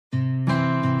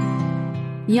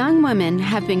Young women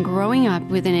have been growing up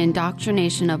with an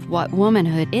indoctrination of what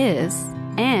womanhood is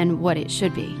and what it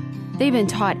should be. They've been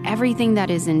taught everything that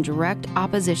is in direct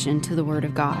opposition to the Word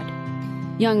of God.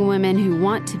 Young women who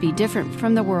want to be different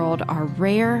from the world are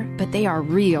rare, but they are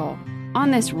real.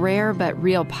 On this Rare But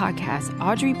Real podcast,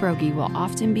 Audrey Broggie will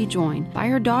often be joined by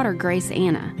her daughter, Grace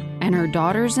Anna, and her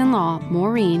daughters-in-law,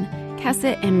 Maureen,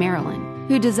 Kesset, and Marilyn,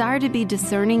 who desire to be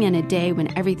discerning in a day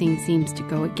when everything seems to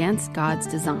go against God's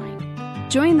design.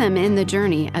 Join them in the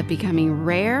journey of becoming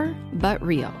rare but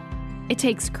real. It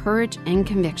takes courage and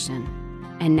conviction.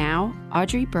 And now,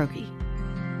 Audrey Broggie.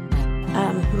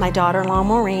 My daughter-in-law,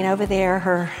 Maureen, over there,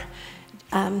 her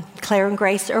Claire and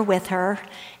Grace are with her,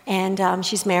 and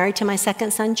she's married to my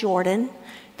second son, Jordan.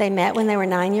 They met when they were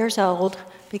 9 years old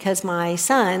because my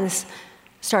sons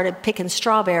started picking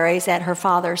strawberries at her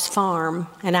father's farm,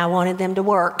 and I wanted them to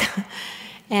work.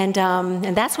 and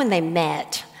that's when they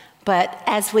met. But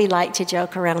as we like to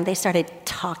joke around, they started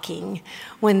talking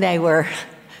when they were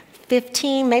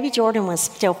 15. Maybe Jordan was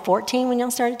still 14 when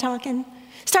y'all started talking.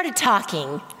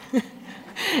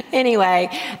 Anyway,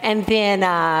 and then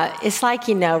it's like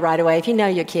you know right away. If you know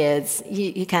your kids,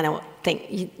 you kind of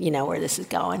think you know where this is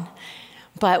going.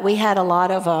 But we had a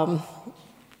lot of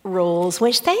rules,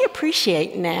 which they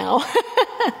appreciate now.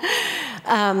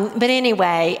 But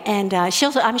anyway, and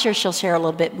I'm sure she'll share a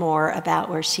little bit more about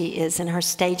where she is in her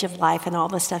stage of life and all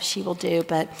the stuff she will do.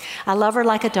 But I love her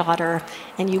like a daughter,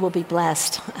 and you will be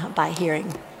blessed by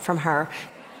hearing from her.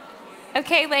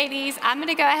 Okay, ladies, I'm going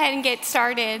to go ahead and get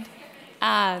started.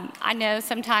 I know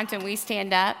sometimes when we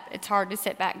stand up, it's hard to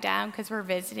sit back down because we're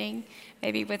visiting,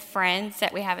 maybe with friends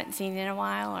that we haven't seen in a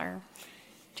while, or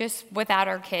just without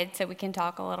our kids so we can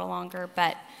talk a little longer.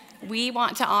 But we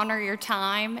want to honor your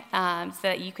time so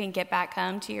that you can get back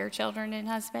home to your children and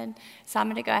husband. So I'm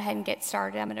going to go ahead and get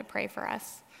started. I'm going to pray for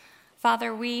us.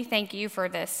 Father, we thank you for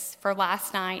this, for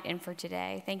last night and for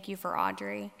today. Thank you for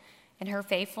Audrey and her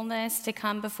faithfulness to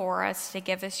come before us to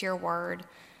give us your word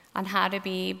on how to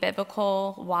be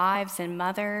biblical wives and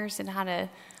mothers and how to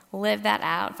live that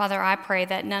out. Father, I pray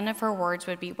that none of her words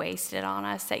would be wasted on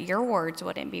us, that your words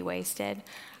wouldn't be wasted.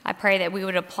 I pray that we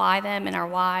would apply them in our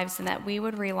lives and that we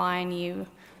would rely on you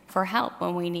for help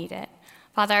when we need it.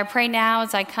 Father, I pray now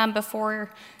as I come before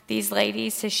these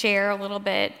ladies to share a little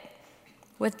bit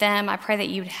with them, I pray that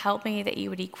you'd help me, that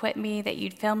you would equip me, that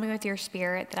you'd fill me with your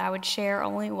spirit, that I would share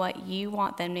only what you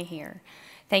want them to hear.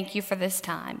 Thank you for this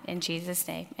time. In Jesus'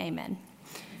 name, amen.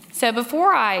 So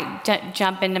before I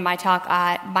jump into my talk,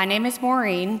 my name is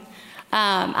Maureen.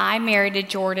 I'm married to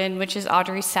Jordan, which is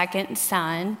Audrey's second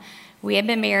son. We have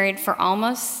been married for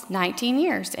almost 19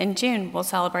 years. In June, we'll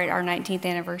celebrate our 19th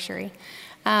anniversary.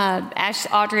 As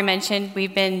Audrey mentioned,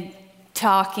 we've been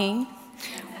talking,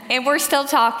 and we're still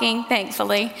talking,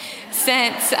 thankfully,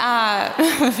 since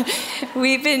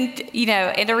we've been,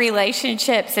 in a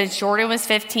relationship since Jordan was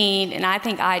 15, and I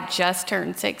think I just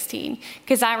turned 16.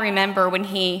 Because I remember when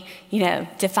he,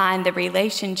 defined the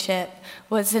relationship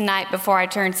was the night before I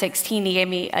turned 16. He gave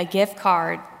me a gift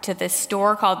card to this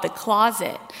store called The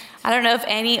Closet. I don't know if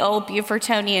any old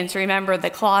Beaufortonians remember The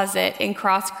Closet in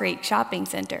Cross Creek Shopping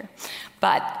Center,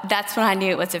 but that's when I knew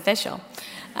it was official.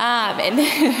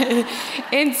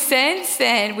 And since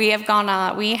then, we have gone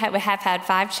on. We have had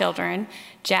 5 children.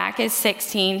 Jack is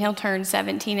 16. He'll turn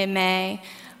 17 in May.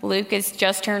 Luke has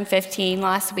just turned 15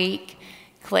 last week.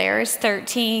 Claire is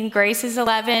 13. Grace is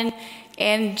 11.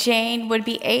 And Jane would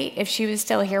be 8 if she was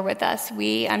still here with us.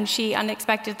 She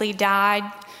unexpectedly died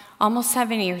almost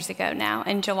 7 years ago now.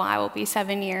 In July will be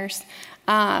 7 years.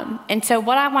 And so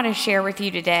what I want to share with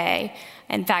you today,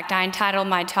 in fact, I entitled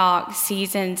my talk,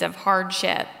 Seasons of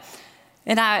Hardship.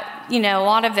 And a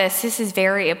lot of this is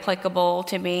very applicable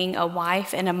to being a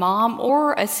wife and a mom,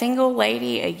 or a single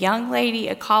lady, a young lady,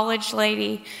 a college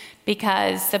lady,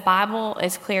 because the Bible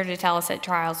is clear to tell us that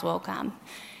trials will come.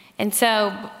 And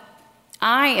so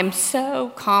I am so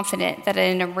confident that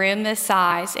in a room this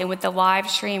size and with the live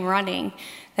stream running,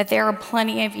 that there are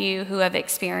plenty of you who have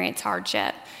experienced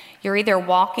hardship. You're either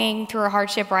walking through a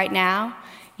hardship right now,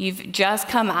 you've just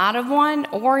come out of one,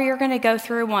 or you're going to go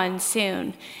through one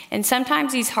soon. And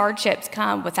sometimes these hardships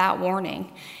come without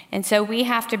warning. And so we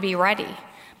have to be ready.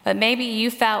 But maybe you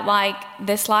felt like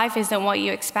this life isn't what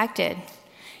you expected.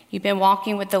 You've been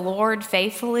walking with the Lord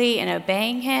faithfully and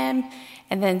obeying him,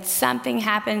 and then something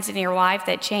happens in your life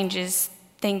that changes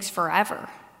things forever.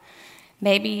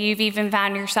 Maybe you've even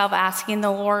found yourself asking the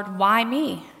Lord, why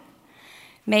me?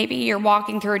 Maybe you're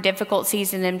walking through a difficult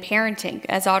season in parenting.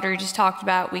 As Audrey just talked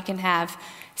about, we can have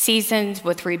seasons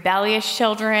with rebellious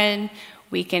children.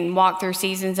 We can walk through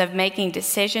seasons of making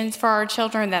decisions for our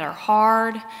children that are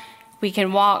hard. We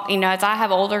can walk, as I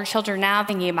have older children now,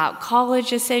 thinking about college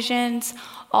decisions,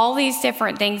 all these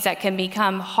different things that can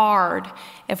become hard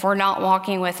if we're not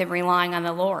walking with and relying on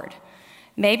the Lord.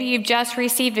 Maybe you've just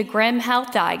received a grim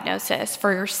health diagnosis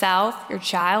for yourself, your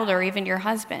child, or even your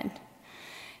husband.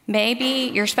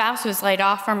 Maybe your spouse was laid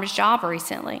off from his job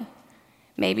recently.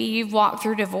 Maybe you've walked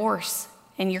through divorce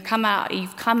and you've come out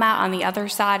on the other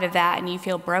side of that and you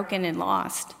feel broken and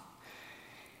lost.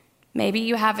 Maybe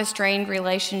you have a strained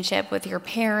relationship with your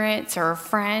parents or a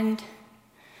friend.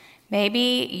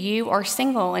 Maybe you are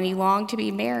single and you long to be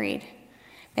married.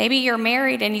 Maybe you're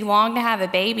married and you long to have a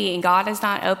baby and God has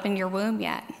not opened your womb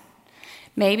yet.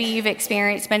 Maybe you've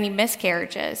experienced many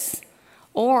miscarriages.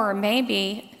 Or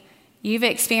maybe you've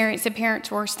experienced a parent's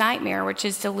worst nightmare, which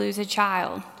is to lose a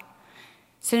child.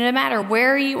 So no matter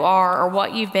where you are or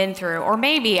what you've been through, or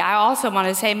maybe I also want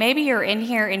to say, maybe you're in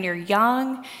here and you're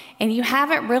young and you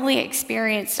haven't really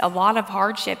experienced a lot of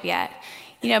hardship yet.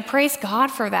 Praise God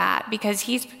for that, because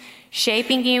He's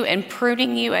shaping you and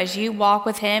pruning you as you walk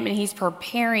with Him, and He's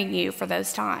preparing you for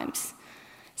those times.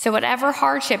 So whatever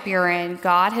hardship you're in,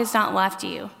 God has not left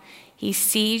you. He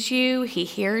sees you, He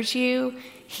hears you,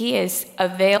 He is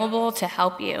available to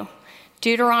help you.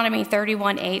 Deuteronomy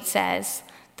 31:8 says,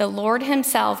 "The Lord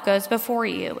Himself goes before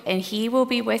you, and He will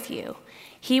be with you.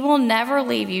 He will never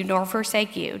leave you nor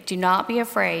forsake you. Do not be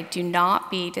afraid. Do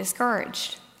not be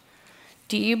discouraged."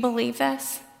 Do you believe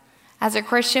this? As a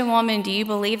Christian woman, do you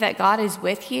believe that God is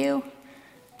with you?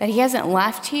 That He hasn't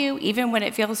left you, even when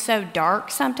it feels so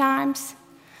dark sometimes?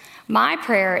 My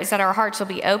prayer is that our hearts will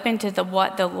be open to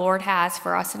what the Lord has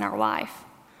for us in our life.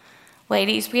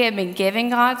 Ladies, we have been given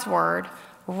God's word,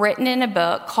 written in a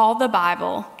book called the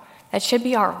Bible, that should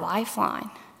be our lifeline.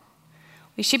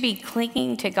 We should be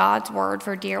clinging to God's word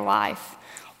for dear life,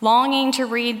 longing to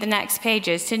read the next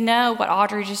pages, to know what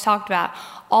Audrey just talked about,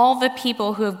 all the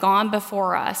people who have gone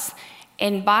before us.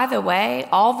 And by the way,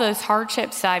 all those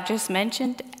hardships that I've just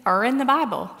mentioned are in the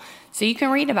Bible, so you can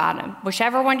read about them.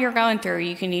 Whichever one you're going through,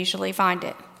 you can usually find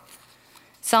it.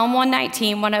 Psalm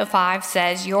 119:105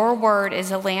 says, "Your word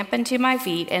is a lamp unto my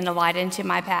feet and a light unto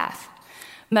my path."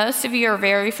 Most of you are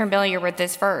very familiar with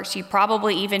this verse. You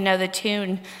probably even know the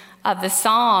tune of the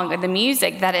song or the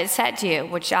music that it's set to,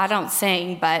 which I don't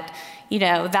sing, but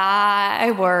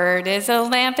 "Thy word is a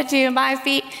lamp unto my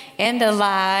feet and a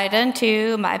light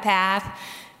unto my path."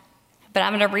 But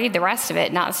I'm going to read the rest of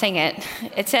it, not sing it.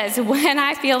 It says, "When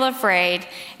I feel afraid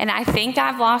and I think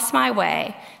I've lost my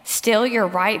way, still you're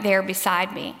right there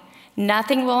beside me.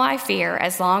 Nothing will I fear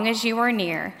as long as you are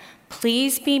near.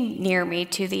 Please be near me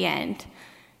to the end.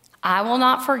 I will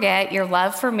not forget your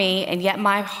love for me, and yet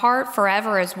my heart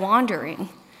forever is wandering.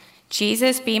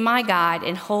 Jesus, be my guide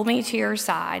and hold me to your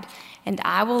side, and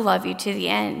I will love you to the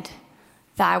end.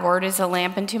 Thy word is a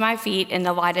lamp unto my feet and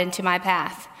a light unto my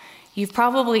path." You've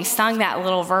probably sung that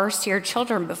little verse to your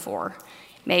children before,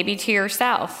 maybe to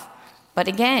yourself. But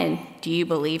again, do you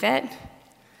believe it?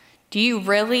 Do you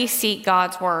really seek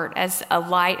God's word as a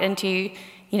light unto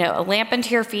a lamp unto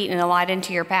your feet and a light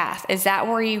unto your path? Is that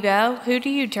where you go? Who do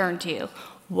you turn to?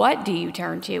 What do you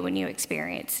turn to when you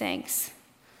experience things?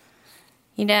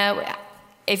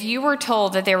 If you were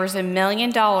told that there was $1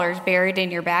 million buried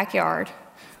in your backyard,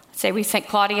 say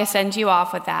Claudia sends you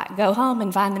off with that, go home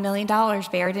and find the $1 million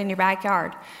buried in your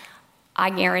backyard.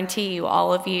 I guarantee you,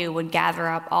 all of you would gather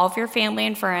up all of your family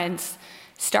and friends,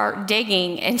 start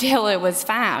digging until it was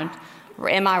found.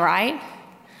 Am I right?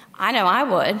 I know I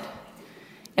would.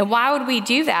 And why would we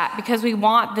do that? Because we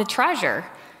want the treasure.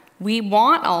 We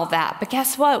want all that. But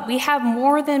guess what? We have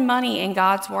more than money in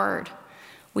God's word.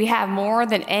 We have more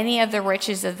than any of the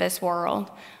riches of this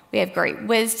world. We have great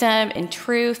wisdom and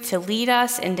truth to lead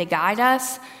us and to guide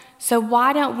us. So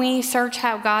why don't we search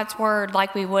out God's word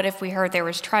like we would if we heard there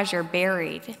was treasure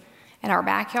buried in our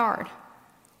backyard?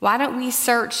 Why don't we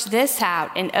search this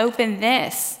out and open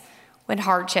this when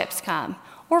hardships come?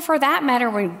 Or for that matter,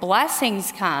 when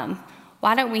blessings come,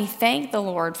 why don't we thank the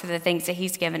Lord for the things that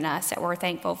He's given us that we're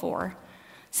thankful for?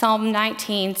 Psalm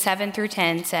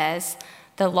 19:7-10 says,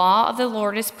 "The law of the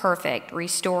Lord is perfect,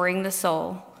 restoring the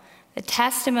soul. The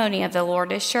testimony of the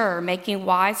Lord is sure, making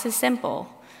wise the simple.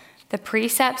 The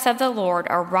precepts of the Lord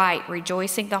are right,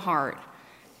 rejoicing the heart.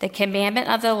 The commandment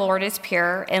of the Lord is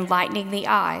pure, enlightening the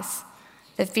eyes.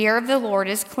 The fear of the Lord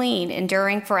is clean,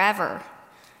 enduring forever.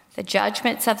 The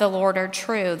judgments of the Lord are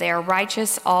true, they are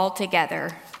righteous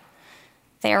altogether.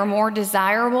 They are more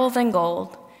desirable than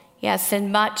gold, yes,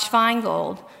 than much fine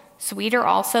gold, sweeter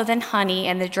also than honey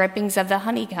and the drippings of the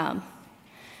honeycomb."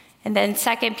 And then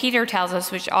 2 Peter tells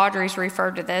us, which Audrey's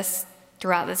referred to this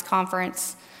throughout this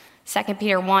conference, 2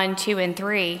 Peter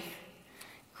 1:2-3,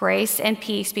 Grace and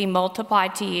peace be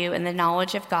multiplied to you in the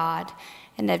knowledge of God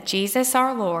and of Jesus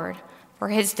our Lord, for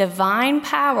his divine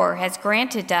power has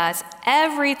granted to us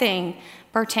everything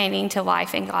pertaining to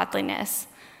life and godliness,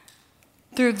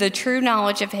 through the true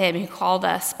knowledge of him who called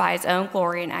us by his own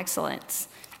glory and excellence.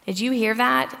 Did you hear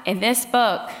that? In this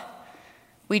book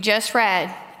we just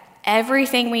read,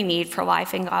 everything we need for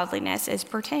life and godliness is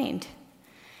pertained.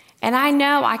 And I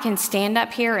know I can stand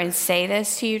up here and say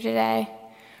this to you today.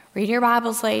 Read your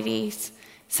Bibles, ladies.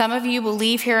 Some of you will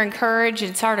leave here encouraged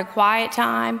and start a quiet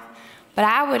time, but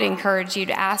I would encourage you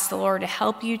to ask the Lord to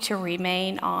help you to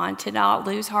remain on, to not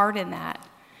lose heart in that.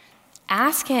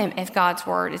 Ask him if God's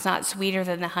word is not sweeter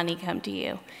than the honeycomb to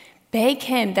you. Beg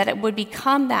him that it would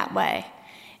become that way.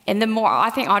 And the more, I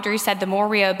think Audrey said, the more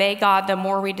we obey God, the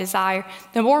more we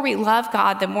love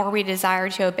God, the more we desire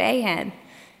to obey him.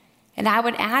 And I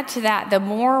would add to that, the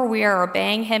more we are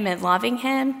obeying him and loving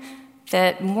him,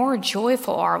 the more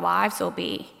joyful our lives will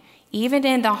be. Even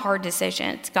in the hard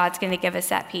decisions, God's going to give us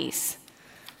that peace.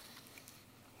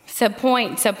 So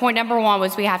point number one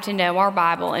was we have to know our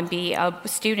Bible and be a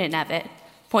student of it.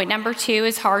 Point number two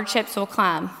is hardships will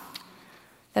come.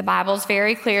 The Bible is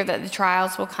very clear that the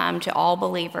trials will come to all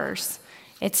believers.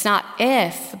 It's not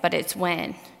if, but it's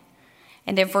when.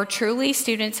 And if we're truly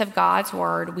students of God's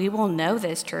word, we will know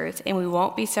this truth and we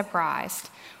won't be surprised.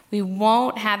 We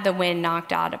won't have the wind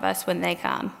knocked out of us when they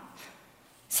come.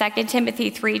 2 Timothy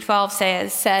 3:12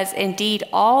 says, indeed,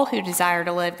 all who desire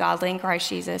to live godly in Christ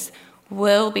Jesus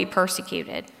will be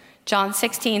persecuted. John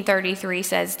 16:33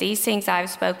 says, these things I have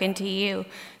spoken to you,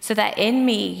 so that in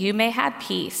me you may have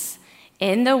peace.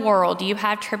 In the world you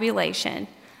have tribulation,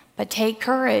 but take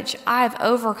courage, I have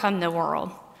overcome the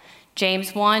world.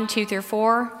 James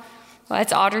 1:2-4,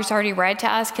 as Audrey's already read to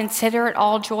us, consider it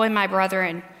all joy, my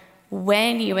brethren,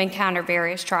 when you encounter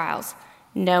various trials,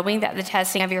 knowing that the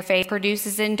testing of your faith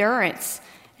produces endurance.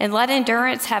 And let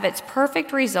endurance have its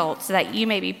perfect result, so that you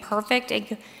may be perfect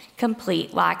and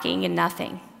complete, lacking in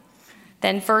nothing.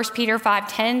 Then 1 Peter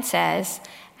 5:10 says,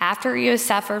 after you have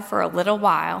suffered for a little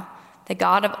while, the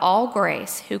God of all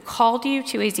grace, who called you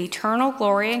to his eternal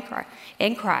glory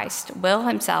in Christ, will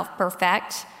himself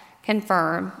perfect,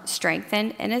 confirm,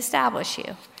 strengthen, and establish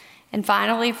you. And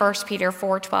finally, 1 Peter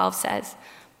 4:12 says,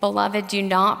 beloved, do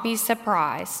not be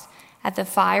surprised at the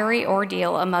fiery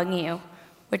ordeal among you,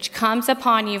 which comes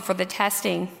upon you for the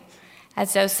testing,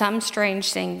 as though some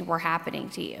strange thing were happening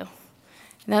to you.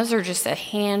 And those are just a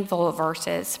handful of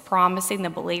verses promising the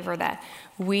believer that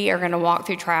we are going to walk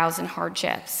through trials and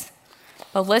hardships.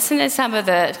 But listen to some of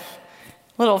the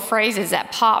little phrases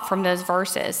that pop from those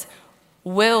verses.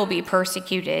 Will be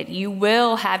persecuted. You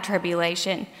will have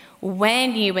tribulation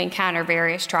when you encounter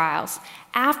various trials.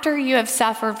 After you have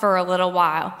suffered for a little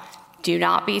while, do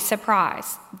not be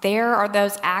surprised. There are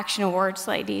those action words,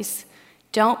 ladies.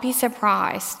 Don't be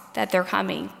surprised that they're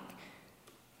coming.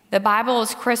 The Bible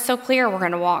is crystal clear we're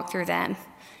going to walk through them.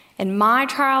 And my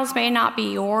trials may not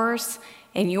be yours,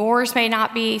 and yours may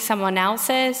not be someone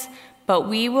else's, but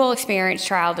we will experience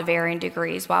trial to varying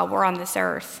degrees while we're on this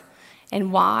earth.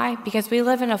 And why? Because we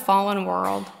live in a fallen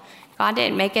world. God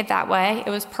didn't make it that way. It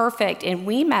was perfect, and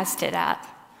we messed it up.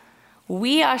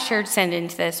 We ushered sin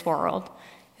into this world.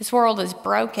 This world is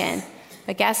broken,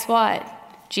 but guess what?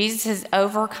 Jesus has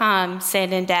overcome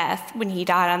sin and death when he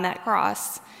died on that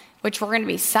cross, which we're going to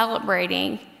be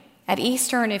celebrating at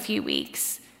Easter in a few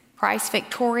weeks. Christ's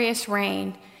victorious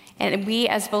reign, and we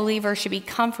as believers should be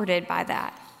comforted by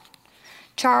that.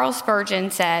 Charles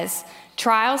Spurgeon says,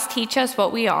 trials teach us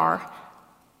what we are.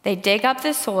 They dig up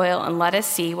the soil and let us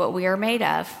see what we are made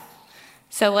of.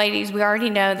 So ladies, we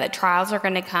already know that trials are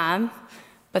going to come,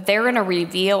 but they're going to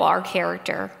reveal our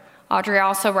character. Audrey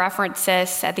also referenced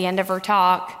this at the end of her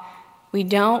talk. We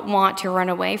don't want to run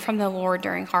away from the Lord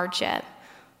during hardship.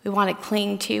 We want to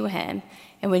cling to him.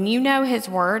 And when you know his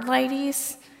word,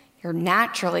 ladies, you're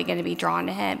naturally going to be drawn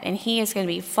to him. And he is going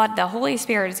to be the Holy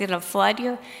Spirit is going to flood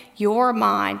your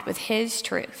mind with his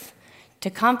truth to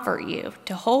comfort you,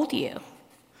 to hold you.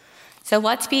 So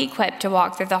let's be equipped to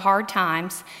walk through the hard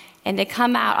times and to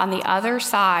come out on the other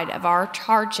side of our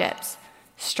hardships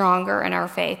stronger in our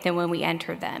faith than when we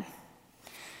entered them.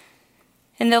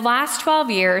 In the last 12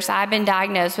 years, I've been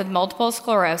diagnosed with multiple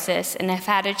sclerosis and have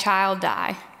had a child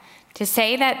die. To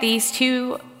say that these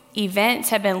two events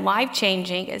have been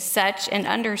life-changing is such an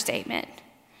understatement.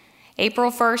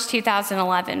 April 1st,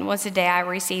 2011 was the day I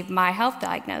received my health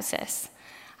diagnosis.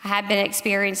 I had been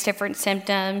experiencing different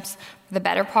symptoms for the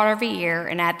better part of a year,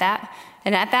 and at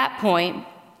that point,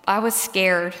 I was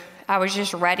scared. I was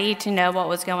just ready to know what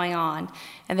was going on.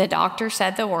 And the doctor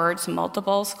said the words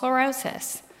multiple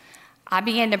sclerosis. I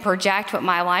began to project what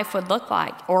my life would look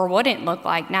like or wouldn't look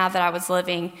like now that I was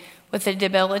living with a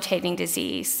debilitating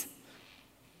disease.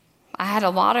 I had a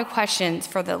lot of questions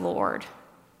for the Lord.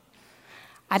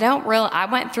 I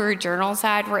went through journals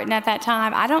I had written at that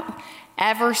time. I don't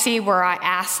ever see where I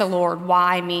asked the Lord,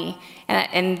 why me?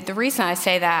 And the reason I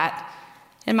say that,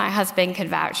 and my husband could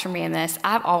vouch for me in this,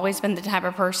 I've always been the type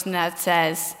of person that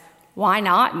says, why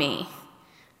not me?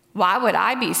 Why would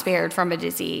I be spared from a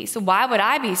disease? Why would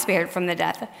I be spared from the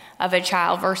death of a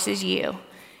child versus you?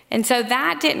 And so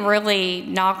that didn't really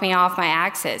knock me off my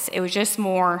axis. It was just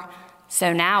more,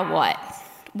 so now what?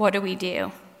 What do we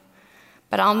do?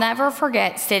 But I'll never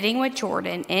forget sitting with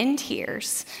Jordan in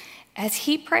tears as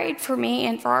he prayed for me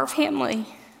and for our family.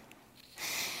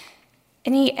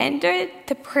 And he ended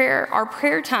our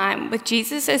prayer time with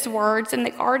Jesus' words in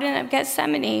the Garden of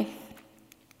Gethsemane.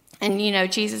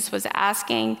 And, Jesus was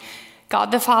asking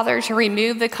God the Father to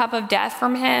remove the cup of death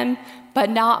from him, but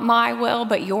not my will,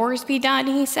 but yours be done,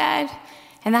 he said.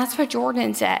 And that's what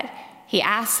Jordan said. He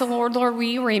asked the Lord, will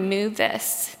you remove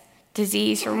this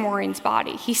disease from Maureen's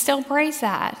body? He still prays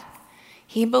that.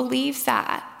 He believes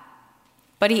that.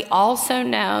 But he also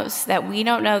knows that we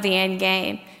don't know the end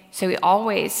game. So he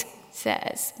always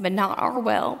says, but not our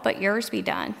will, but yours be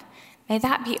done. May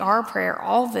that be our prayer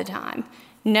all the time,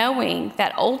 knowing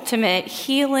that ultimate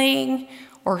healing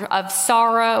or of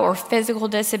sorrow or physical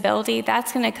disability,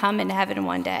 that's going to come in heaven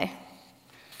one day.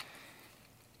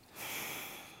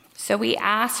 So we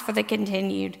ask for the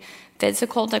continued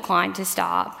physical decline to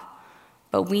stop.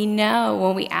 But we know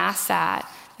when we ask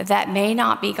that may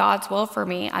not be God's will for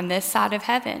me on this side of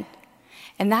heaven.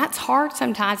 And that's hard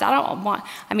sometimes.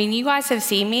 You guys have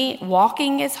seen me.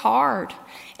 Walking is hard.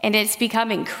 And it's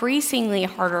become increasingly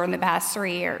harder in the past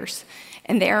 3 years.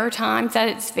 And there are times that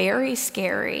it's very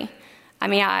scary.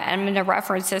 I'm going to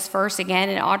reference this verse again,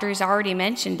 and Audrey's already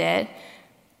mentioned it.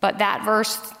 But that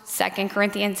verse, 2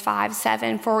 Corinthians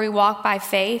 5:7, for we walk by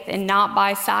faith and not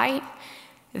by sight.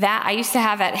 That I used to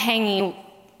have that hanging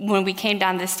when we came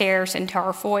down the stairs into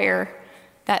our foyer,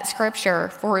 that scripture,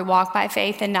 for we walk by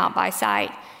faith and not by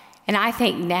sight. And I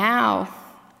think now,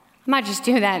 I'm not just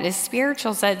doing that in a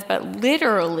spiritual sense, but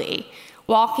literally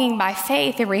walking by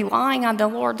faith and relying on the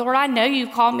Lord. Lord, I know you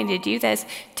called me to do this,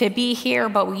 to be here,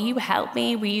 but will you help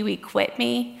me? Will you equip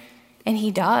me? And he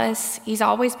does. He's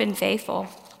always been faithful.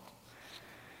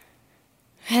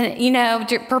 And,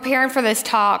 preparing for this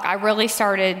talk,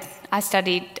 I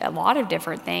studied a lot of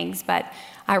different things, but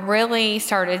I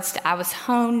was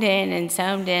honed in and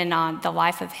zoned in on the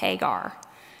life of Hagar.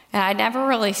 And I never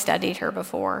really studied her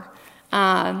before.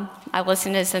 I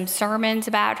listened to some sermons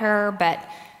about her, but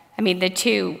we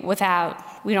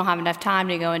don't have enough time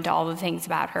to go into all the things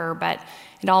about her, but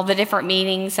in all the different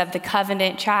meanings of the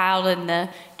covenant child and the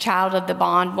child of the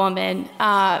bondwoman. So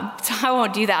I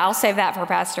won't do that. I'll save that for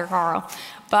Pastor Carl.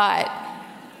 But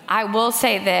I will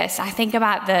say this. I think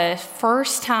about the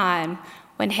first time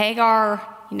when Sarah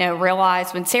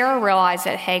realized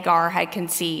that Hagar had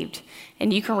conceived.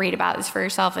 And you can read about this for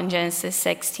yourself in Genesis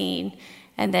 16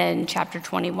 and then chapter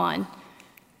 21.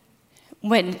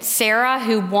 When Sarah,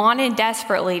 who wanted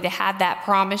desperately to have that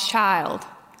promised child,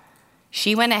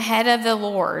 she went ahead of the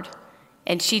Lord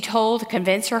and she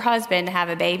convinced her husband to have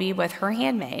a baby with her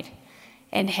handmaid.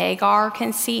 And Hagar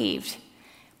conceived.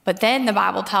 But then the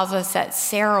Bible tells us that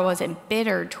Sarah was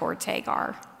embittered towards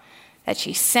Hagar, that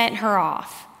she sent her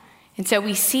off. And so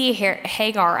we see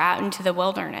Hagar out into the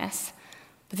wilderness.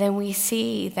 But then we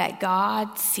see that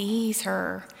God sees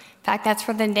her. In fact, that's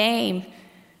for the name.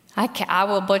 I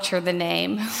will butcher the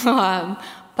name.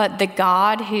 But the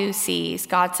God who sees,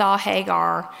 God saw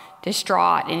Hagar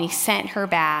distraught, and he sent her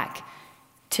back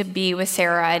to be with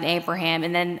Sarah and Abraham.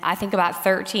 And then I think about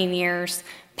 13 years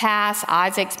pass,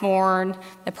 Isaac's born,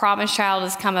 the promised child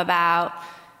has come about.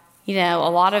 A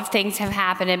lot of things have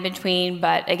happened in between,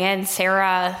 but again,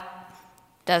 Sarah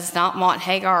does not want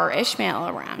Hagar or Ishmael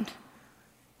around.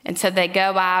 And so they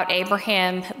go out,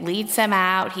 Abraham leads them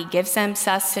out, he gives them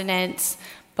sustenance,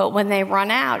 but when they run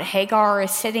out, Hagar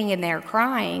is sitting in there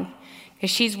crying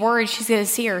because she's worried she's going to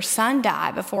see her son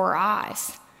die before her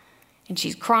eyes. And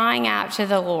she's crying out to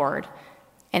the Lord.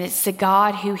 And it's the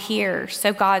God who hears.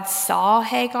 So God saw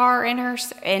Hagar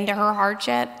into her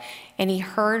hardship, and he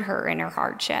heard her in her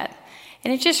hardship.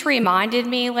 And it just reminded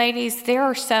me, ladies, there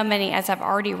are so many, as I've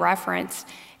already referenced,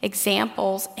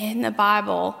 examples in the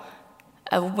Bible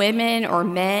of women or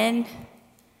men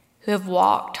who have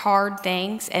walked hard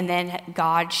things and then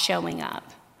God showing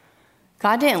up.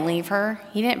 God didn't leave her.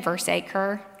 He didn't forsake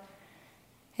her.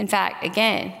 In fact,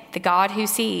 again, the God who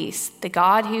sees, the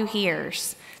God who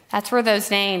hears. That's where those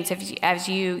names, as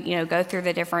you go through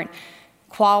the different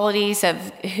qualities of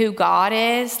who God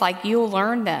is, like you'll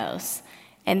learn those.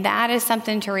 And that is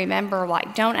something to remember.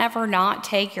 Like, don't ever not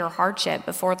take your hardship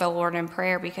before the Lord in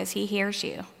prayer, because he hears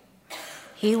you.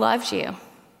 He loves you.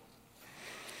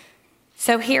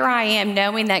 So here I am,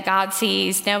 knowing that God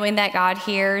sees, knowing that God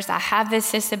hears. I have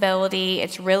this disability.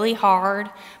 It's really hard.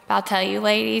 But I'll tell you,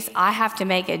 ladies, I have to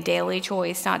make a daily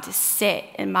choice not to sit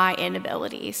in my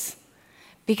inabilities,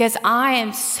 because I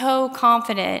am so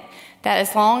confident that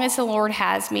as long as the Lord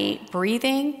has me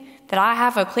breathing, that I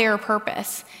have a clear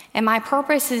purpose. And my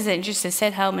purpose isn't just to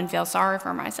sit home and feel sorry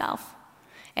for myself.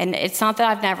 And it's not that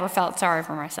I've never felt sorry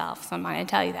for myself, so I'm not going to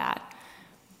tell you that.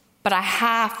 But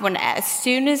as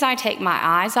soon as I take my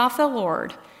eyes off the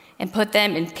Lord and put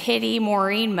them in pity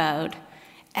Maureen mode,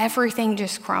 everything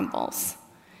just crumbles.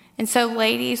 And so,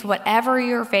 ladies, whatever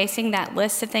you're facing, that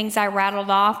list of things I rattled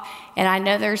off, and I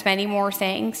know there's many more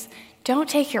things, don't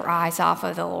take your eyes off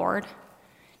of the Lord.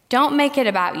 Don't make it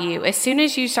about you. As soon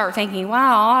as you start thinking,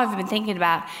 wow, all I've been thinking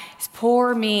about is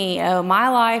poor me. Oh, my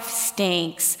life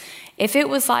stinks. If it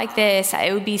was like this,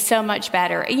 it would be so much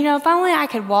better. If only I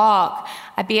could walk,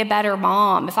 I'd be a better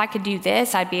mom. If I could do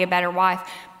this, I'd be a better wife.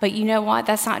 But you know what?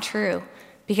 That's not true.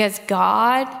 Because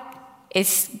God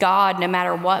is God no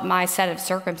matter what my set of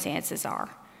circumstances are.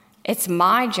 It's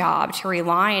my job to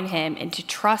rely on him and to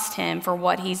trust him for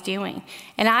what he's doing.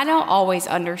 And I don't always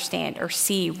understand or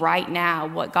see right now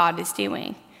what God is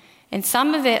doing. And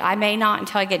some of it I may not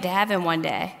until I get to heaven one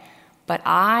day. But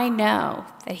I know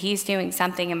that he's doing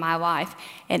something in my life.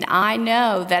 And I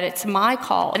know that it's my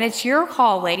call. And it's your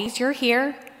call, ladies. You're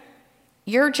here.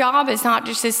 Your job is not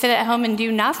just to sit at home and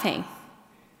do nothing.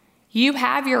 You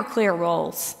have your clear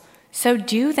roles. So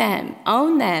do them.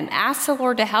 Own them. Ask the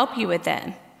Lord to help you with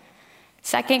them.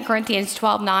 2 Corinthians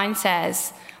 12:9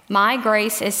 says, "My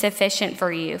grace is sufficient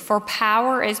for you, for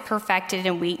power is perfected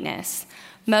in weakness.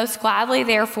 Most gladly,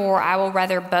 therefore, I will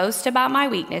rather boast about my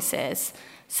weaknesses,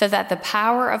 so that the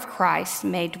power of Christ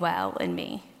may dwell in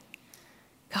me."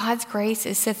 God's grace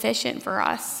is sufficient for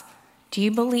us. Do you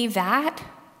believe that?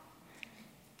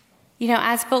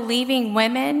 As believing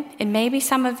women, and maybe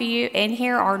some of you in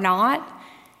here are not,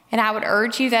 and I would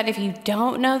urge you that if you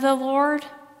don't know the Lord,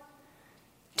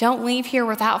 don't leave here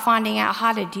without finding out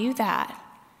how to do that.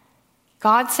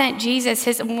 God sent Jesus,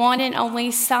 his one and only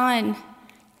Son,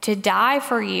 to die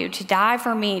for you, to die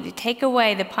for me, to take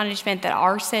away the punishment that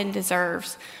our sin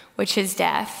deserves, which is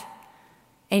death.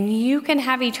 And you can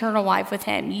have eternal life with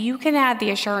him. You can have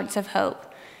the assurance of hope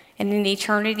and an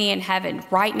eternity in heaven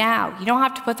right now. You don't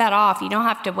have to put that off. You don't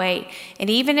have to wait. And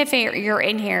even if you're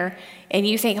in here and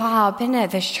you think, oh, I've been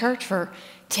at this church for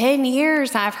 10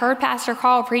 years, and I've heard Pastor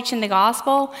Carl preaching the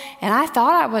gospel, and I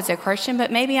thought I was a Christian,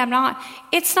 but maybe I'm not.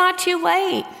 It's not too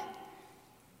late.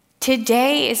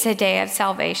 Today is the day of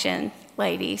salvation,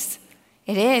 ladies.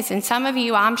 It is. And some of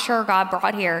you, I'm sure God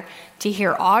brought here to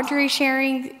hear Audrey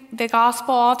sharing the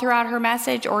gospel all throughout her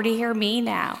message, or to hear me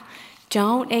now.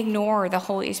 Don't ignore the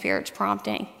Holy Spirit's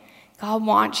prompting. God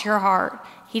wants your heart.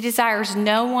 He desires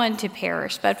no one to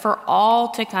perish, but for all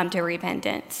to come to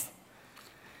repentance.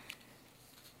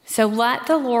 So let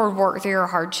the Lord work through your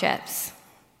hardships.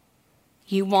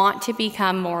 You want to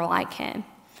become more like him.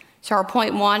 So our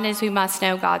point 1 is we must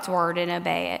know God's word and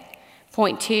obey it.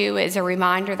 Point 2 is a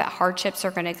reminder that hardships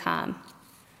are going to come.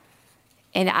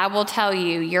 And I will tell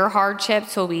you, your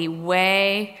hardships will be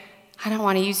I don't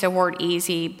want to use the word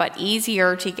easy, but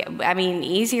easier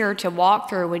to walk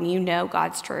through when you know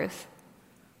God's truth.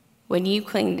 When you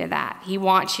cling to that. He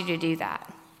wants you to do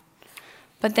that.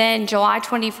 But then July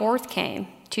 24th came,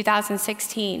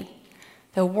 2016,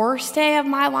 the worst day of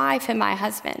my life and my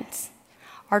husband's.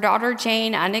 Our daughter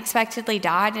Jane unexpectedly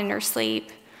died in her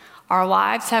sleep. Our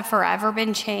lives have forever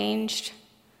been changed.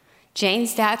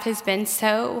 Jane's death has been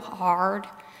so hard.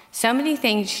 So many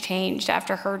things changed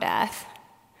after her death.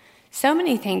 So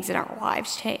many things in our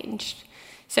lives changed.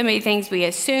 So many things we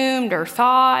assumed or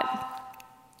thought,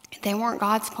 they weren't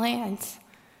God's plans.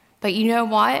 But you know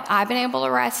what I've been able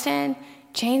to rest in?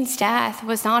 Jane's death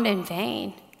was not in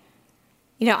vain.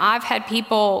 I've had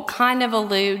people kind of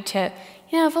allude to,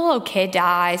 if a little kid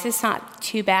dies, it's not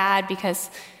too bad because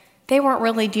they weren't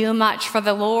really doing much for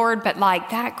the Lord. But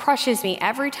that crushes me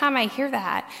every time I hear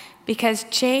that, because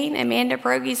Jane Amanda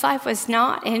Brogie's life was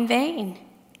not in vain.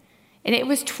 And it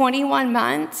was 21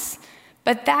 months.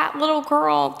 But that little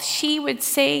girl, she would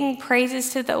sing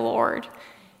praises to the Lord.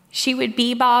 She would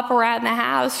bebop around the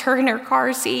house, her in her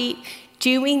car seat,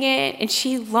 doing it, and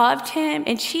she loved him,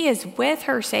 and she is with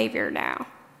her Savior now.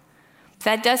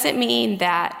 That doesn't mean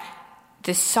that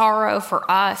the sorrow for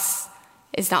us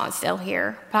is not still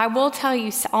here. But I will tell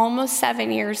you, almost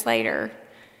 7 years later,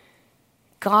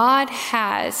 God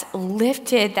has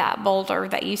lifted that boulder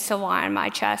that used to lie on my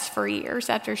chest for years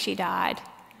after she died.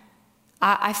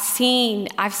 I've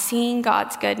seen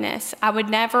God's goodness. I would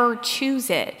never choose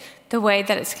it the way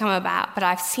that it's come about, but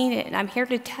I've seen it, and I'm here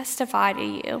to testify to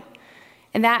you.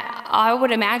 And that I would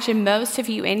imagine most of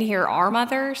you in here are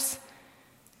mothers,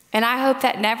 and I hope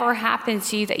that never happens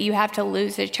to you, that you have to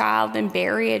lose a child and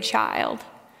bury a child.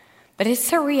 But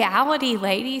it's a reality,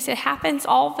 ladies. It happens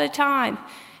all the time.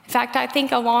 In fact, I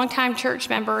think a longtime church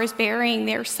member is burying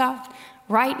their son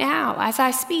right now as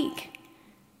I speak.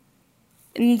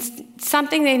 And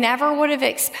something they never would have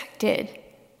expected.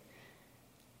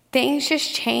 Things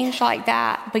just change like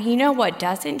that. But you know what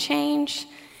doesn't change?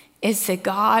 Is the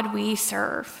God we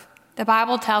serve. The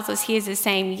Bible tells us he is the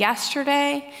same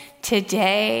yesterday,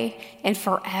 today, and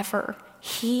forever.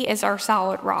 He is our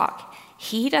solid rock.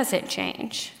 He doesn't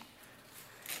change.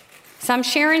 So I'm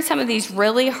sharing some of these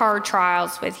really hard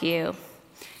trials with you.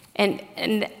 And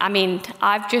I mean,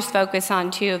 I've just focused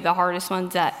on two of the hardest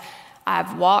ones that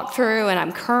I've walked through and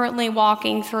I'm currently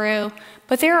walking through.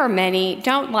 But there are many.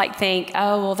 Don't think,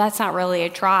 oh, well, that's not really a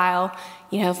trial.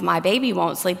 If my baby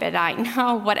won't sleep at night.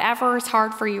 No, whatever is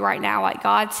hard for you right now,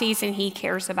 God sees and he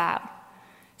cares about.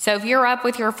 So if you're up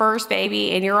with your first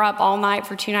baby and you're up all night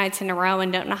for 2 nights in a row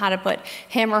and don't know how to put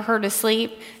him or her to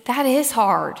sleep, that is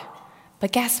hard.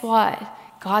 But guess what?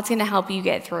 God's going to help you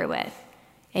get through it.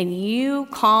 And you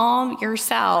calm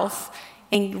yourself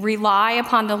and rely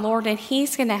upon the Lord, and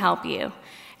he's going to help you.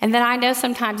 And then I know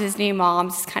sometimes as new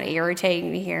moms, it's kind of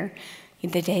irritating to hear,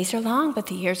 the days are long, but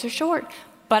the years are short.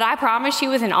 But I promise you,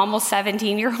 with an almost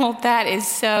 17-year-old, that is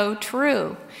so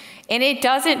true. And it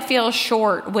doesn't feel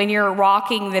short when you're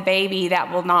rocking the baby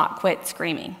that will not quit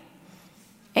screaming.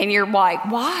 And you're like,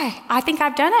 why? I think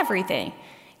I've done everything.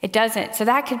 It doesn't. So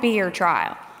that could be your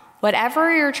trial.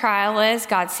 Whatever your trial is,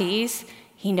 God sees,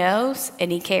 he knows,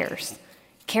 and he cares.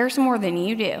 He cares more than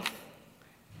you do.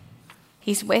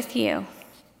 He's with you.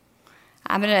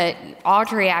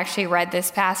 Audrey actually read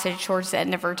this passage towards the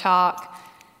end of her talk.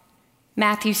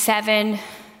 Matthew 7,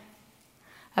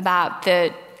 about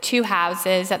the 2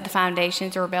 houses that the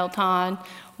foundations were built on.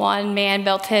 One man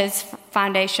built his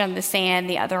foundation on the sand,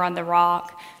 the other on the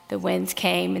rock. The winds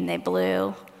came and they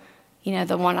blew.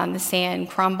 The one on the sand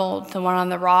crumbled. The one on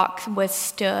the rock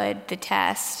withstood the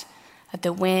test of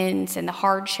the winds and the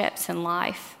hardships in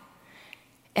life.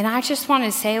 And I just want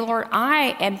to say, Lord,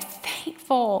 I am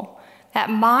thankful that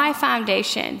my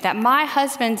foundation, that my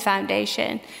husband's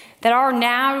foundation, that our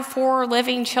now 4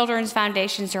 living children's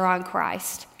foundations are on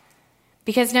Christ.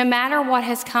 Because no matter what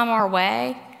has come our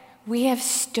way, we have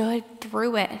stood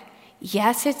through it.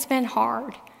 Yes, it's been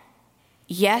hard.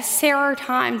 Yes, there are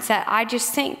times that I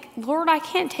just think, Lord, I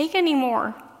can't take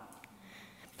anymore.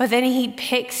 But then he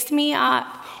picks me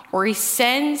up, or he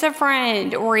sends a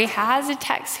friend, or he has a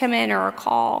text come in or a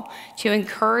call to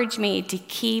encourage me to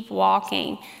keep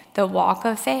walking the walk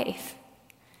of faith.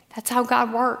 That's how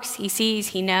God works. He sees,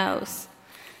 he knows.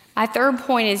 My third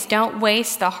point is, don't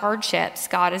waste the hardships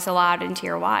God has allowed into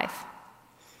your life.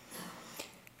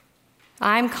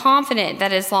 I'm confident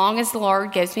that as long as the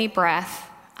Lord gives me breath,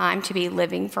 I'm to be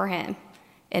living for him.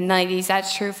 And ladies,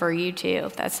 that's true for you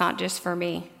too. That's not just for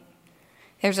me.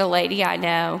 There's a lady I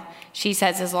know. She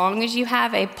says, as long as you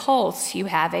have a pulse, you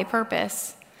have a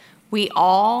purpose. We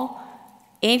all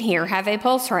in here have a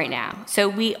pulse right now. So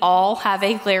we all have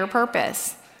a clear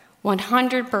purpose.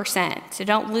 100%. So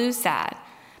don't lose that.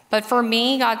 But for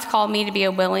me, God's called me to be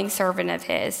a willing servant of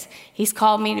his. He's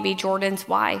called me to be Jordan's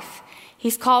wife.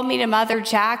 He's called me to mother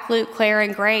Jack, Luke, Claire,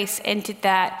 and Grace, and to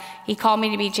that, he called me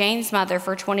to be Jane's mother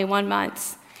for 21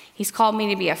 months. He's called me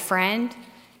to be a friend,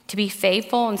 to be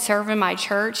faithful and serve in my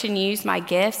church and use my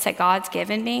gifts that God's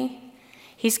given me.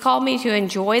 He's called me to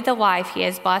enjoy the life he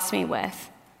has blessed me with.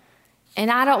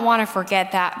 And I don't want to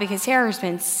forget that, because there has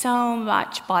been so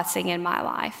much blessing in my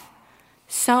life,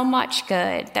 so much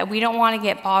good, that we don't want to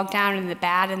get bogged down in the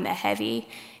bad and the heavy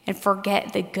and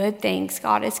forget the good things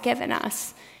God has given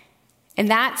us. And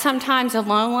that sometimes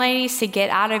alone, ladies, to get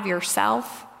out of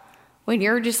yourself, when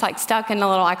you're just stuck in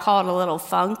I call it a little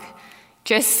funk,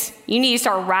 you need to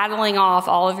start rattling off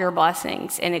all of your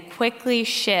blessings, and it quickly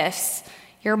shifts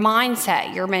your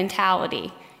mindset, your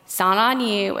mentality. It's not on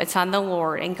you, it's on the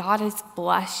Lord, and God has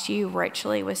blessed you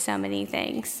richly with so many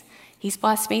things. He's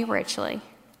blessed me richly.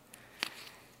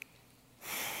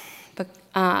 But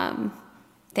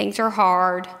things are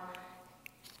hard.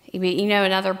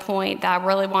 Another point that I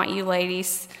really want you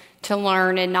ladies to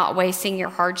learn in not wasting your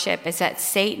hardship is that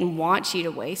Satan wants you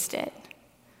to waste it.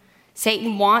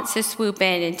 Satan wants to swoop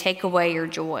in and take away your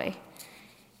joy.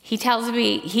 He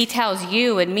tells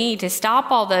you and me to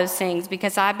stop all those things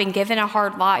because I've been given a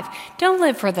hard life. Don't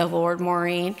live for the Lord,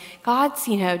 Maureen. God's,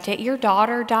 your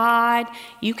daughter died.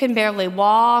 You can barely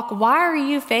walk. Why are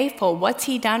you faithful? What's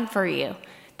he done for you?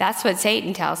 That's what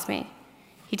Satan tells me.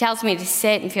 He tells me to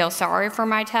sit and feel sorry for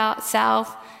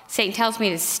myself. Satan tells me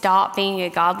to stop being a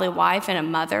godly wife and a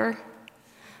mother.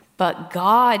 But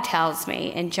God tells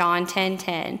me in John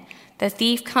 10:10, the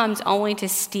thief comes only to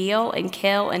steal and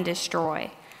kill and destroy.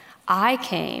 I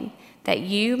came that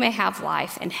you may have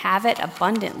life and have it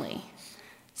abundantly.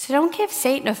 So don't give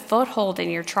Satan a foothold in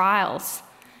your trials.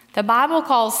 The Bible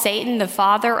calls Satan the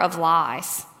father of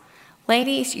lies.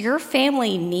 Ladies, your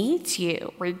family needs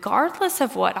you, regardless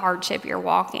of what hardship you're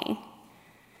walking.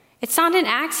 It's not an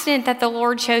accident that the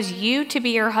Lord chose you to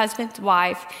be your husband's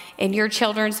wife and your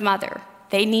children's mother.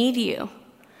 They need you.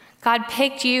 God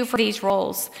picked you for these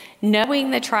roles,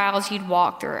 knowing the trials you'd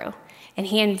walk through. And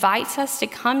he invites us to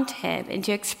come to him and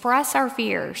to express our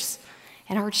fears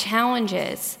and our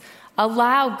challenges.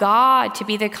 Allow God to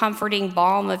be the comforting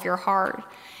balm of your heart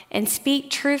and speak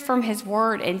truth from his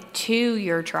word into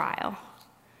your trial.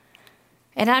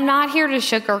 And I'm not here to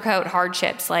sugarcoat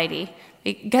hardships, lady,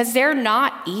 because they're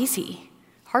not easy.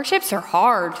 Hardships are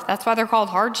hard. That's why they're called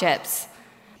hardships.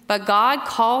 But God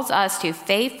calls us to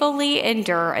faithfully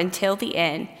endure until the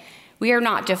end. We are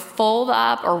not to fold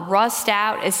up or rust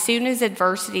out as soon as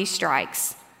adversity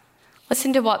strikes.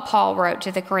 Listen to what Paul wrote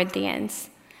to the Corinthians.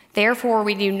 Therefore,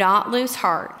 we do not lose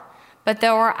heart, but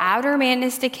though our outer man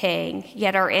is decaying,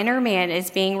 yet our inner man is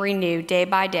being renewed day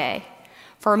by day.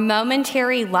 For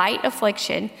momentary light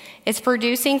affliction is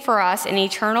producing for us an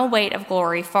eternal weight of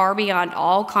glory far beyond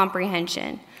all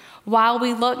comprehension, while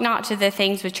we look not to the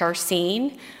things which are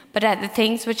seen, but at the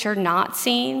things which are not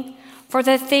seen. For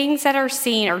the things that are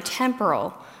seen are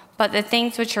temporal, but the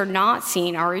things which are not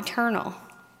seen are eternal.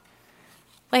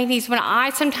 Ladies, when I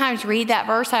sometimes read that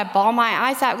verse, I bawl my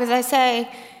eyes out because I say,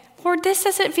 Lord, this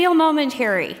doesn't feel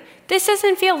momentary. This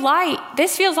doesn't feel light.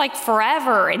 This feels like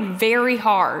forever and very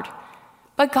hard.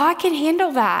 But God can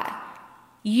handle that.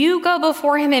 You go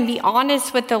before him and be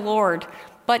honest with the Lord.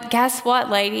 But guess what,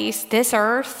 ladies? This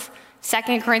earth,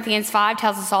 2 Corinthians 5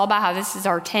 tells us all about how this is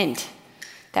our tent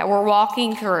that we're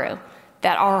walking through,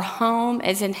 that our home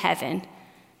is in heaven.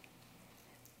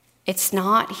 It's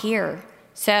not here.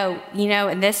 So,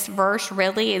 in this verse,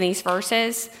 really, in these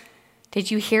verses,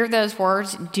 did you hear those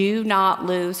words? Do not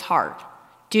lose heart.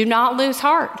 Do not lose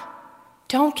heart.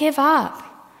 Don't give up.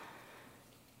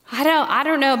 I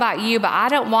don't know about you, but I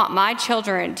don't want my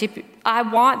children I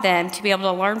want them to be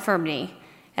able to learn from me.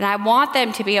 And I want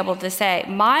them to be able to say,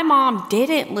 my mom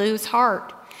didn't lose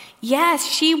heart. Yes,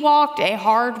 she walked a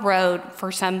hard road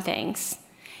for some things.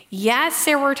 Yes,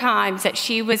 there were times that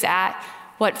she was at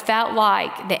what felt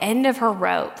like the end of her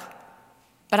rope.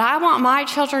 But I want my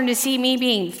children to see me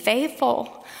being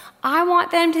faithful. I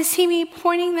want them to see me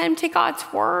pointing them to God's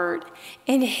word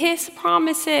and his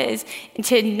promises, and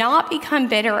to not become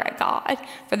bitter at God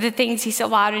for the things he's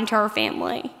allowed into our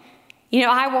family.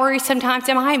 I worry sometimes,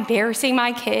 am I embarrassing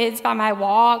my kids by my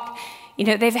walk?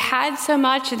 They've had so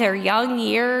much in their young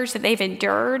years that they've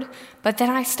endured, but then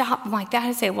I stop. I'm like, that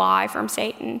is a lie from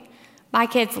Satan. My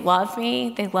kids love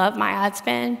me. They love my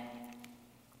husband.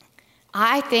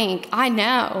 I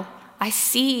know, I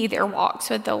see their walks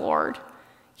with the Lord.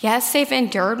 Yes, they've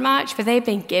endured much, but they've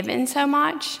been given so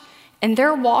much, and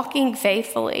they're walking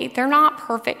faithfully. They're not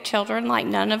perfect children like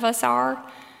none of us are,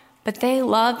 but they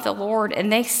love the Lord,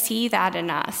 and they see that in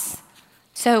us.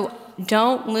 So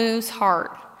don't lose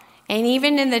heart. And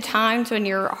even in the times when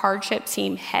your hardships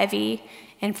seem heavy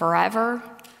and forever,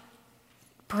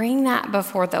 bring that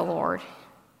before the Lord.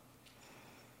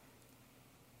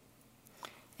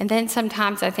 And then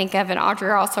sometimes I think of, and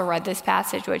Audrey also read this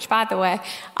passage, which, by the way,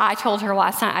 I told her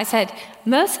last night, I said,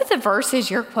 most of the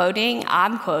verses you're quoting,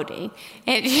 I'm quoting.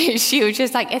 And she was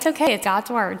just like, it's okay, it's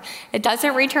God's word. It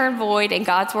doesn't return void, and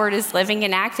God's word is living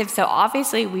and active. So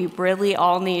obviously we really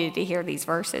all needed to hear these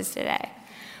verses today.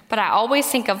 But I always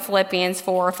think of Philippians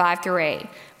 4:5-8.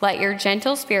 Let your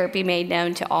gentle spirit be made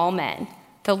known to all men.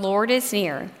 The Lord is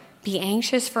near. Be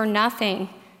anxious for nothing,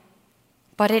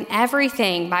 but in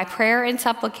everything, by prayer and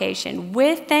supplication,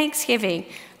 with thanksgiving,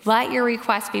 let your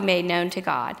requests be made known to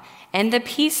God. And the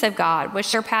peace of God, which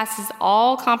surpasses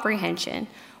all comprehension,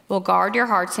 will guard your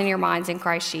hearts and your minds in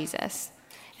Christ Jesus.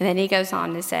 And then he goes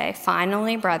on to say,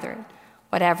 finally, brethren,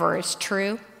 whatever is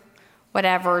true,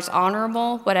 whatever is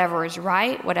honorable, whatever is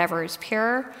right, whatever is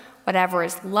pure, whatever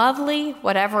is lovely,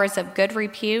 whatever is of good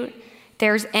repute, if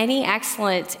there's any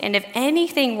excellence, and if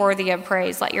anything worthy of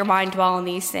praise, let your mind dwell on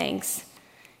these things.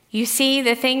 You see,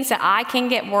 the things that I can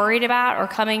get worried about are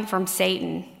coming from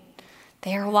Satan.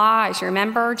 They are lies.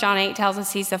 Remember, John 8 tells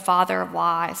us he's the father of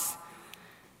lies.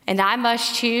 And I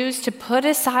must choose to put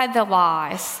aside the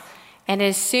lies. And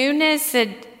as soon as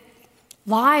the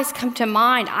lies come to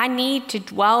mind, I need to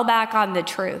dwell back on the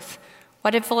truth.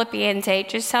 What did Philippians 8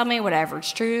 just tell me?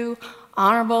 Whatever's true,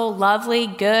 honorable, lovely,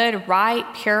 good, right,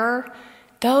 pure.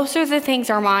 Those are the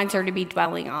things our minds are to be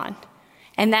dwelling on.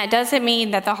 And that doesn't mean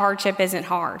that the hardship isn't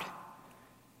hard.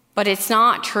 But it's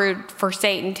not true for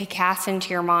Satan to cast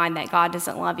into your mind that God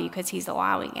doesn't love you because he's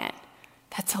allowing it.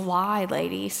 That's a lie,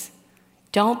 ladies.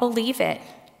 Don't believe it.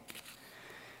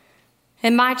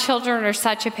 And my children are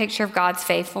such a picture of God's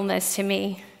faithfulness to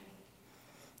me.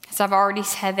 As I've already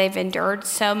said, they've endured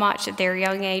so much at their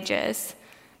young ages,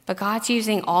 but God's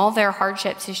using all their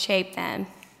hardships to shape them.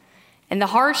 And the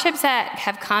hardships that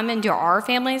have come into our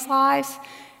family's lives,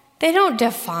 they don't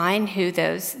define who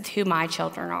my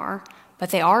children are, but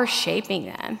they are shaping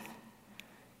them.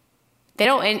 They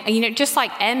don't, just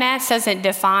like MS doesn't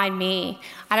define me.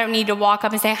 I don't need to walk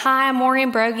up and say, hi, I'm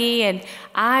Maureen Brogy and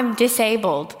I'm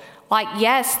disabled. Like,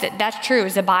 yes, that's true.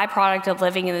 It's a byproduct of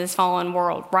living in this fallen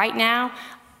world. Right now,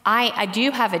 I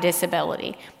do have a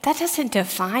disability. That doesn't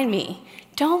define me.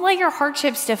 Don't let your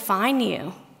hardships define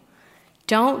you.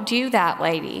 Don't do that,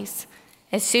 ladies.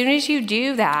 As soon as you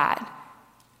do that,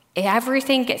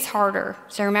 everything gets harder.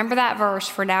 So remember that verse,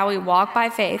 for now we walk by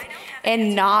faith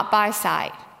and not by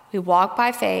sight. We walk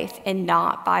by faith and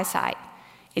not by sight.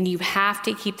 And you have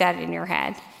to keep that in your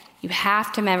head. You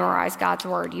have to memorize God's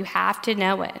word. You have to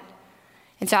know it.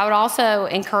 And so I would also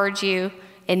encourage you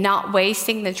in not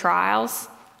wasting the trials.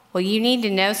 Well, you need to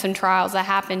know some trials that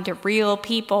happen to real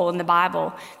people in the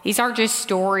Bible. These aren't just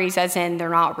stories as in they're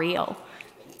not real.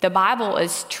 The Bible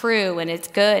is true and it's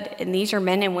good, and these are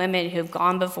men and women who've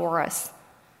gone before us.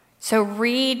 So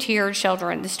read to your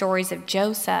children the stories of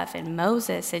Joseph and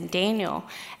Moses and Daniel,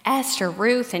 Esther,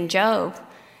 Ruth, and Job.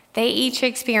 They each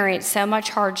experienced so much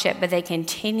hardship, but they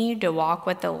continued to walk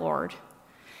with the Lord.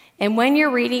 And when you're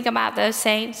reading about those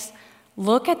saints,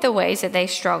 look at the ways that they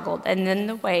struggled and then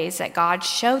the ways that God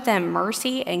showed them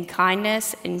mercy and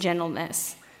kindness and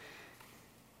gentleness.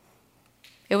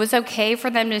 It was okay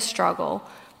for them to struggle,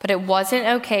 but it wasn't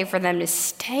okay for them to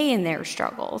stay in their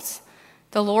struggles.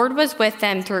 The Lord was with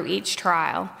them through each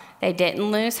trial. They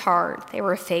didn't lose heart. They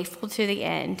were faithful to the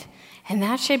end. And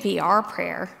that should be our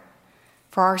prayer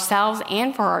for ourselves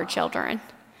and for our children,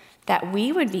 that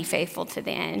we would be faithful to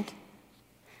the end.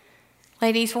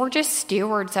 Ladies, we're just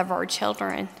stewards of our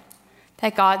children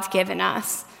that God's given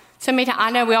us. So many times,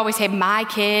 I know we always say, my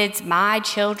kids, my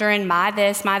children, my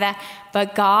this, my that,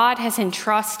 but God has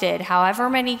entrusted however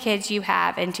many kids you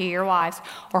have into your lives,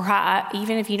 or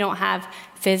even if you don't have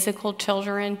physical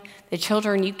children, the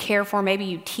children you care for, maybe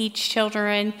you teach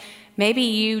children, maybe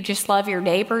you just love your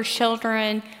neighbor's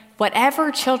children,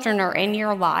 whatever children are in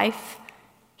your life,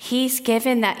 He's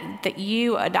given that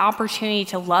you an opportunity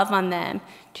to love on them,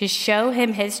 to show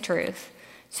Him His truth.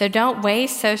 So don't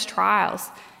waste those trials.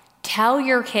 Tell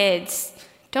your kids,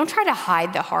 don't try to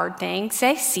hide the hard things.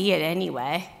 They see it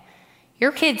anyway.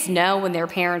 Your kids know when their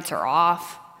parents are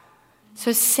off.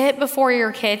 So sit before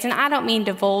your kids, and I don't mean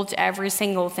divulge every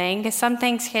single thing, because some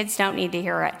things kids don't need to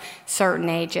hear at certain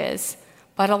ages.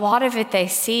 But a lot of it they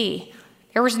see.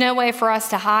 There was no way for us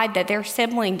to hide that their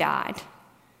sibling died.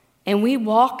 And we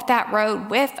walked that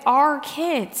road with our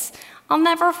kids. I'll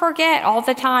never forget all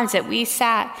the times that we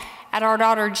sat at our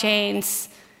daughter Jane's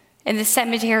in the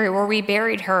cemetery where we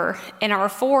buried her. And our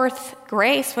fourth,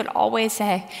 Grace, would always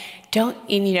say,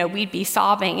 we'd be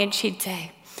sobbing, and she'd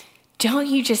say, don't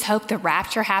you just hope the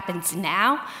rapture happens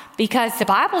now? Because the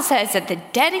Bible says that the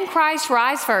dead in Christ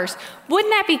rise first.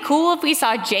 Wouldn't that be cool if we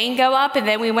saw Jane go up and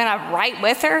then we went up right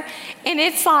with her? And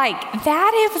it's like,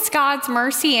 that is God's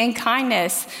mercy and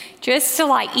kindness, just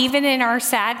to even in our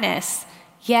sadness.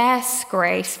 Yes,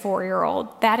 Grace,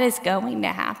 4-year-old, that is going to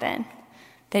happen.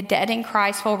 The dead in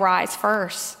Christ will rise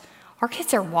first. Our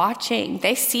kids are watching.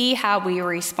 They see how we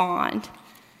respond.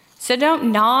 So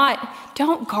don't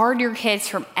guard your kids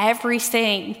from every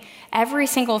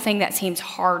single thing that seems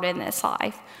hard in this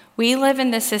life. We live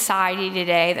in this society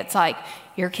today that's like,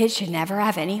 your kids should never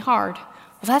have any hard.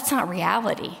 Well, that's not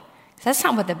reality. That's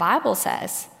not what the Bible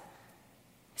says.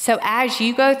 So as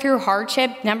you go through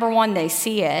hardship, number one, they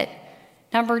see it.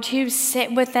 Number two,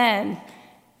 sit with them.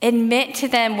 Admit to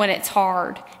them when it's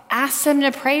hard. Ask them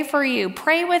to pray for you.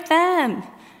 Pray with them.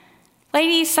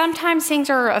 Ladies, sometimes things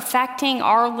are affecting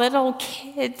our little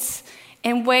kids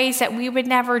in ways that we would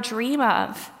never dream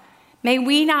of. May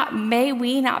we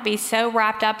not be so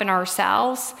wrapped up in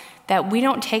ourselves that we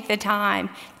don't take the time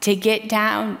to get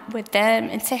down with them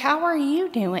and say, how are you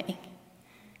doing?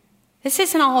 This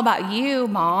isn't all about you,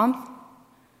 Mom.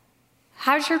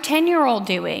 How's your 10-year-old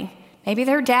doing? Maybe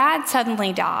their dad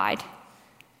suddenly died.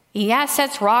 Yes,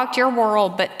 that's rocked your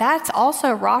world, but that's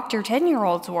also rocked your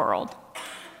 10-year-old's world.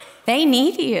 They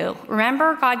need you.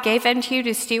 Remember, God gave them to you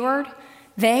to steward?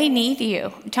 They need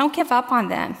you. Don't give up on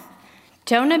them.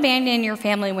 Don't abandon your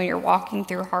family when you're walking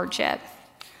through hardship.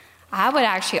 I would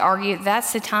actually argue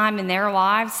that's the time in their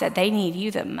lives that they need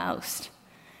you the most.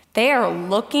 They are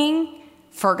looking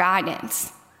for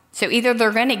guidance. So either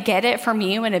they're going to get it from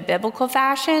you in a biblical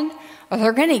fashion, or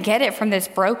they're going to get it from this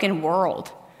broken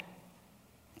world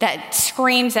that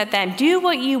screams at them, do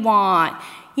what you want.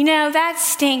 You know, that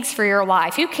stinks for your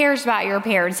life. Who cares about your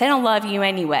parents? They don't love you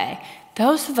anyway.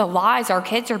 Those are the lies our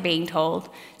kids are being told.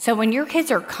 So when your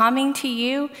kids are coming to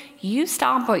you, you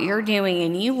stop what you're doing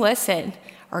and you listen,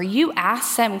 or you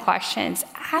ask them questions.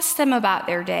 Ask them about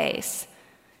their days.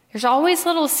 There's always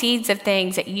little seeds of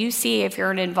things that you see if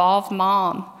you're an involved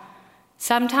mom.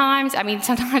 Sometimes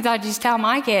I just tell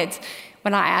my kids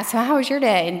when I ask them, how was your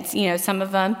day? And, some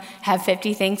of them have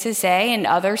 50 things to say and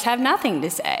others have nothing to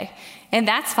say. And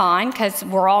that's fine because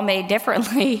we're all made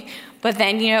differently. But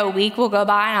then, a week will go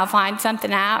by and I'll find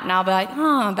something out and I'll be like,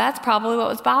 oh, that's probably what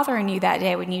was bothering you that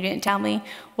day when you didn't tell me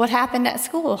what happened at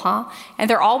school, huh? And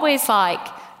they're always like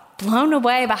blown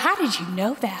away by, how did you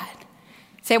know that?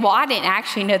 Say, well, I didn't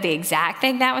actually know the exact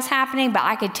thing that was happening, but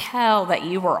I could tell that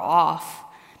you were off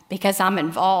because I'm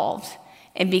involved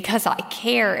and because I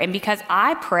care and because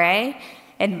I pray.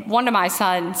 And one of my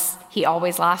sons, he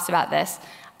always laughs about this.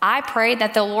 I pray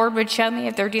that the Lord would show me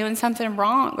if they're doing something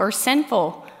wrong or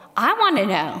sinful. I want to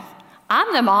know.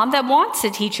 I'm the mom that wants the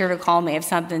teacher to call me if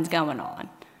something's going on.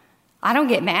 I don't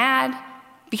get mad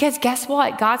because guess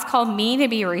what? God's called me to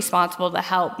be responsible to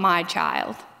help my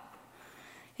child.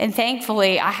 And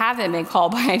thankfully, I haven't been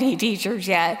called by any teachers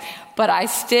yet, but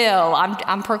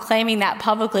I'm proclaiming that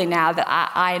publicly now that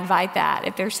I invite that.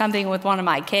 If there's something with one of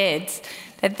my kids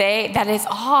that is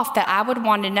off, that I would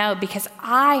want to know because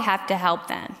I have to help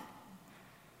them.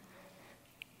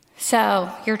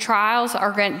 So your trials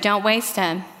don't waste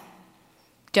them.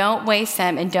 Don't waste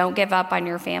them and don't give up on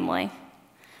your family.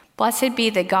 Blessed be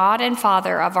the God and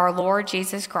Father of our Lord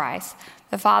Jesus Christ,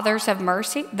 the Father of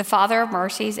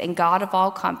mercies and God of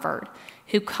all comfort,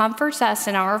 who comforts us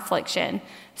in our affliction,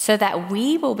 so that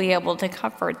we will be able to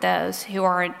comfort those who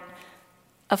are in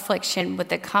affliction with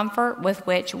the comfort with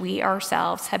which we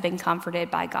ourselves have been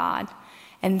comforted by God.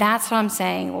 And that's what I'm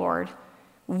saying, Lord.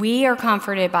 We are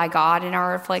comforted by God in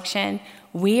our affliction.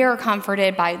 We are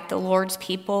comforted by the Lord's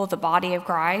people, the body of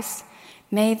Christ.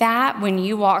 May that, when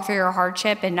you walk through your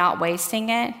hardship and not wasting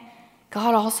it,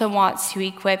 God also wants to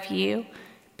equip you.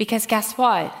 Because guess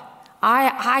what?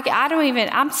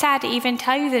 I'm sad to even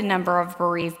tell you the number of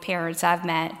bereaved parents I've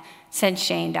met since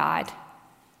Jane died.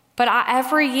 But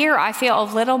every year I feel a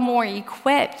little more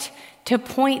equipped to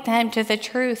point them to the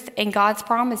truth and God's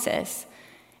promises.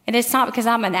 And it's not because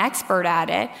I'm an expert at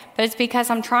it, but it's because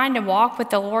I'm trying to walk with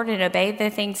the Lord and obey the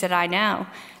things that I know.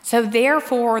 So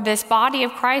therefore, this body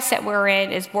of Christ that we're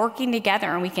in is working together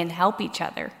and we can help each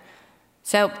other.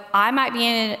 So I might be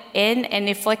in an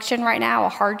affliction right now, a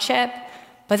hardship,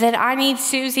 but then I need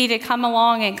Susie to come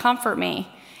along and comfort me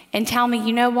and tell me,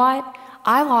 you know what?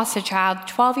 I lost a child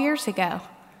 12 years ago.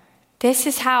 This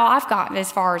is how I've gotten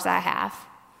as far as I have.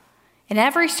 And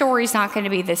every story is not going to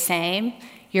be the same.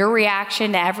 Your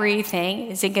reaction to everything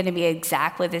isn't going to be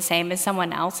exactly the same as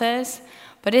someone else's.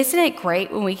 But isn't it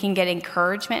great when we can get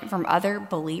encouragement from other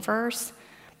believers?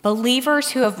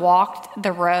 Believers who have walked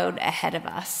the road ahead of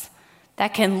us,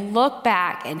 that can look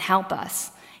back and help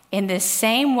us. In the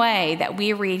same way that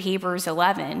we read Hebrews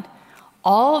 11,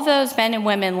 all of those men and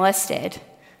women listed,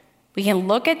 we can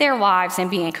look at their lives and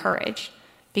be encouraged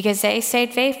because they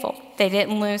stayed faithful. They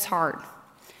didn't lose heart.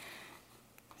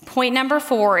 Point number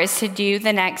 4 is to do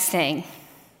the next thing.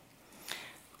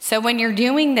 So when you're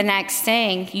doing the next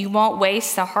thing, you won't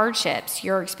waste the hardships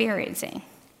you're experiencing.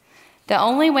 The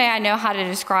only way I know how to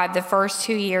describe the first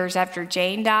 2 years after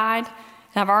Jane died,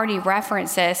 and I've already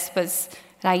referenced this, was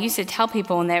that I used to tell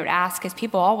people when they would ask, because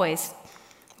people always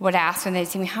would ask when they'd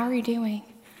see me, how are you doing?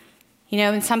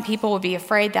 And some people would be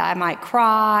afraid that I might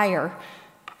cry or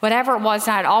whatever it was,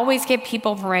 and I'd always give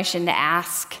people permission to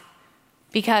ask.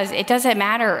 Because it doesn't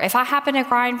matter. If I happen to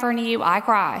cry in front of you, I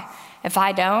cry. If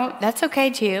I don't, that's okay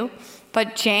too.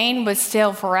 But Jane was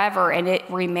still forever, and it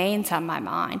remains on my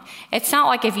mind. It's not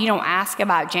like if you don't ask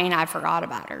about Jane, I forgot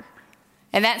about her.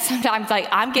 And that's sometimes like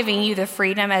I'm giving you the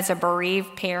freedom as a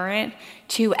bereaved parent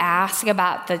to ask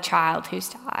about the child who's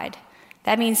died.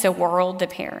 That means the world to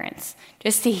parents,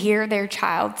 just to hear their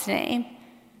child's name.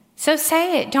 So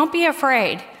say it. Don't be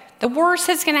afraid. The worst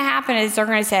that's going to happen is they're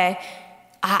going to say,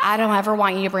 I don't ever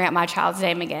want you to bring up my child's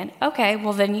name again. Okay,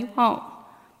 well, then you won't.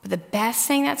 But the best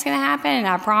thing that's going to happen, and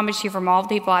I promise you from all the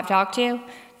people I've talked to,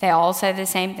 they all say the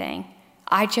same thing.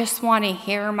 I just want to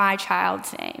hear my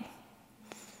child's name.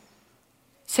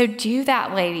 So do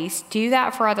that, ladies. Do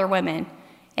that for other women.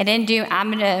 And I'm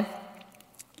going to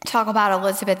talk about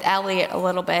Elizabeth Elliot a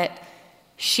little bit.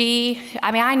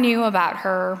 I knew about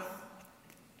her.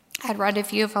 I'd read a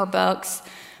few of her books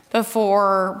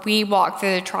before we walked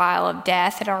through the trial of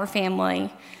death in our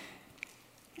family.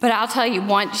 But I'll tell you,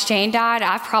 once Jane died,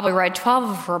 I've probably read 12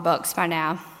 of her books by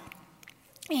now.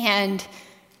 And,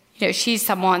 she's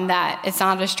someone that is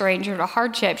not a stranger to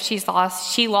hardship. She's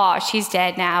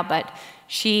dead now, but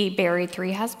she buried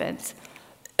 3 husbands.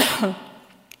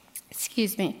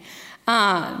 Excuse me.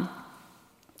 And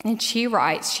she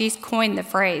writes, she's coined the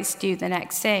phrase, do the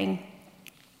next thing.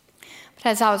 But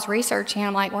as I was researching,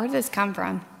 I'm like, where did this come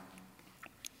from?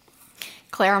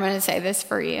 Claire, I'm going to say this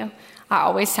for you. I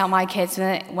always tell my kids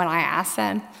when I ask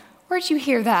them, where'd you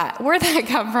hear that? Where'd that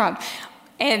come from?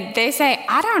 And they say,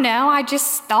 I don't know, I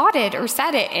just thought it or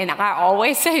said it. And I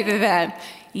always say to them,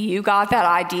 you got that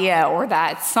idea or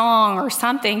that song or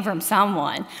something from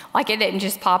someone. Like it didn't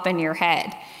just pop in your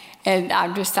head. And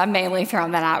I'm mainly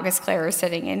throwing that out because Claire is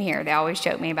sitting in here. They always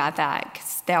joke me about that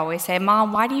because they always say,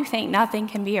 Mom, why do you think nothing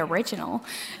can be original?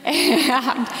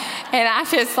 And I'm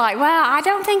just like, well, I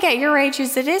don't think at your age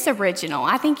it is original.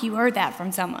 I think you heard that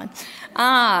from someone.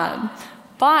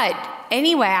 But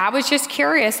anyway, I was just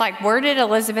curious, like, where did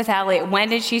Elizabeth Elliot, when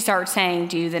did she start saying,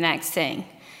 do the next thing?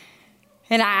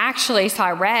 And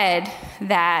I read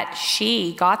that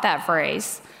she got that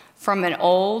phrase from an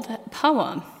old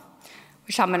poem,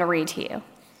 which I'm going to read to you.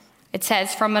 It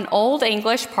says, from an old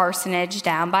English parsonage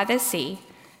down by the sea,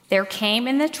 there came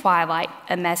in the twilight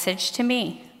a message to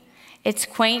me. Its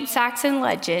quaint Saxon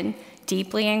legend,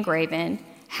 deeply engraven,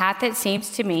 hath, it seems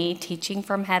to me, teaching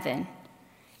from heaven.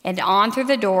 And on through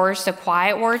the doors the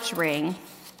quiet words ring,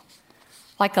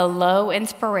 like a low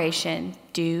inspiration,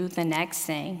 do the next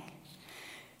thing.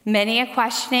 Many a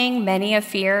questioning, many a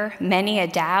fear, many a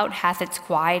doubt hath its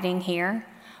quieting here.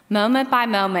 Moment by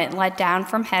moment let down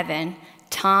from heaven,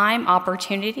 time,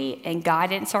 opportunity, and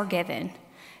guidance are given.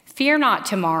 Fear not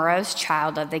tomorrows,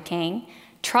 child of the King.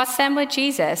 Trust them with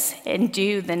Jesus and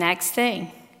do the next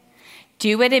thing.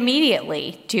 Do it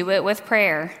immediately, do it with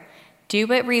prayer. Do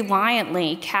it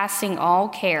reliantly, casting all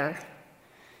care.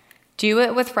 Do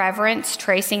it with reverence,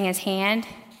 tracing his hand,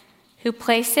 who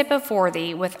placed it before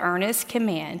thee with earnest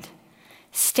command.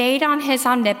 Stayed on his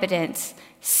omnipotence,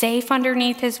 safe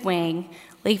underneath his wing,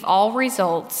 leave all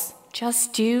results,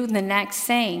 just do the next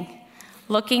thing.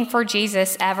 Looking for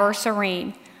Jesus ever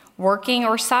serene, working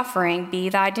or suffering be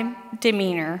thy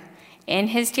demeanor. In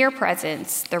his dear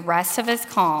presence, the rest of his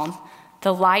calm,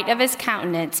 the light of his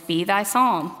countenance be thy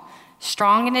psalm.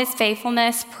 Strong in his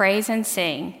faithfulness, praise and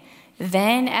sing.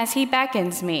 Then as he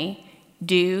beckons me,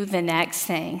 do the next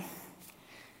thing.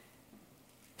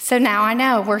 So now I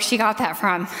know where she got that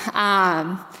from.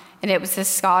 And it was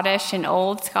an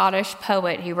old Scottish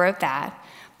poet who wrote that.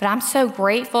 But I'm so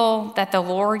grateful that the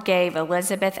Lord gave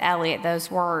Elizabeth Elliot those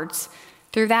words.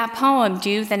 Through that poem,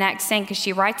 do the next thing, because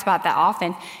she writes about that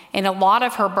often. In a lot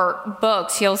of her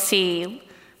books, you'll see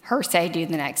her say, do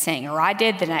the next thing, or I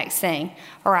did the next thing,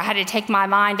 or I had to take my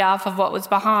mind off of what was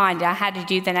behind. I had to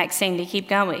do the next thing to keep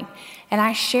going. And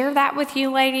I share that with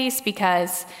you, ladies,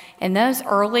 because in those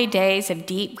early days of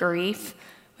deep grief,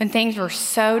 when things were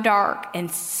so dark and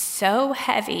so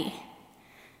heavy,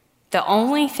 the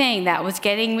only thing that was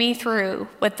getting me through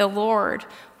with the Lord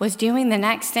was doing the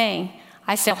next thing.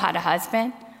 I still had a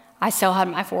husband. I still had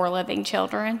my 4 living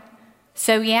children.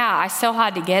 So yeah, I still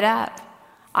had to get up.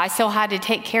 I still had to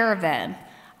take care of them.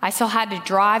 I still had to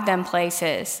drive them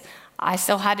places. I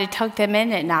still had to tuck them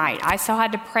in at night. I still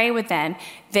had to pray with them.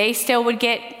 They still would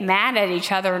get mad at each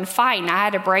other and fight, and I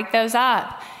had to break those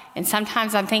up. And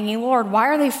sometimes I'm thinking, Lord, why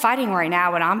are they fighting right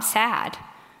now when I'm sad?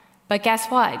 But guess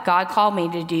what? God called me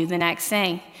to do the next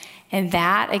thing. And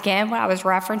that, again, what I was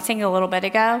referencing a little bit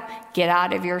ago, get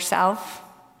out of yourself.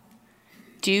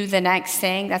 Do the next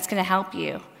thing. That's going to help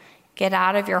you. Get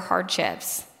out of your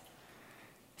hardships.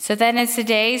 So then as the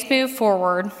days move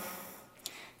forward,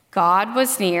 God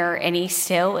was near and he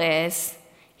still is.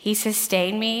 He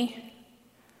sustained me.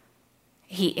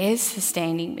 He is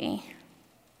sustaining me.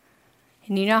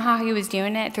 And you know how he was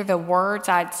doing it? Through the words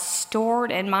I'd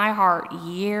stored in my heart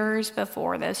years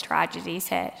before those tragedies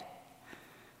hit.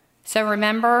 So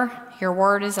remember, your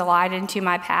word is a light into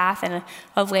my path and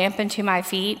a lamp into my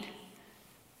feet.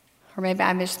 Or maybe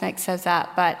I just mix those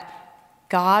up, but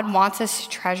God wants us to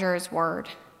treasure his word.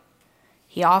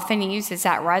 He often uses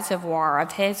that reservoir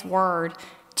of his word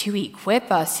to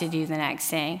equip us to do the next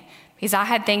thing. Because I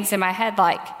had things in my head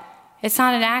like, it's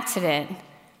not an accident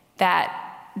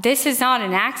that this is not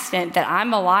an accident that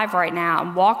I'm alive right now.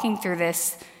 I'm walking through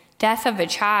this death of a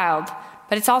child,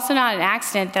 but it's also not an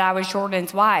accident that I was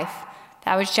Jordan's wife,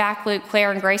 that I was Jack, Luke,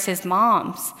 Claire, and Grace's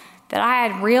moms, that I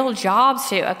had real jobs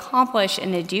to accomplish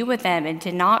and to do with them and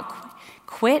to not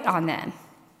quit on them.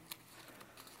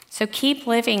 So keep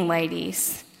living,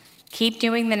 ladies. Keep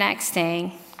doing the next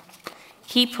thing.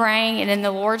 Keep praying, and in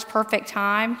the Lord's perfect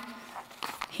time,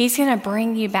 He's going to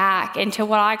bring you back into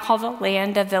what I call the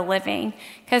land of the living.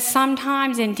 Because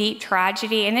sometimes in deep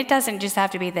tragedy, and it doesn't just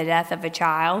have to be the death of a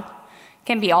child, it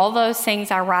can be all those things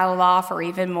I rattled off or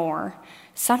even more.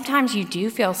 Sometimes you do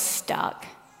feel stuck.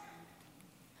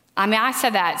 I mean, I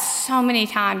said that so many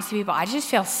times to people. I just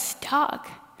feel stuck.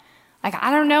 Like,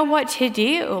 I don't know what to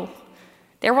do.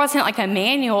 There wasn't like a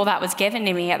manual that was given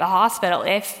to me at the hospital.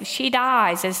 If she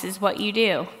dies, this is what you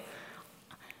do.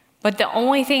 But the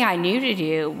only thing I knew to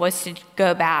do was to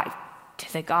go back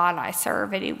to the God I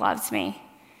serve, and He loves me.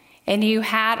 And who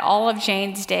had all of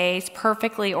Jane's days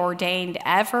perfectly ordained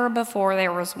ever before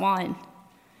there was one.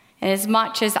 And as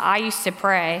much as I used to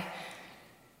pray,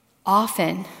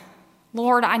 often,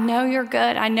 Lord, I know You're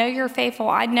good. I know You're faithful.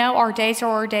 I know our days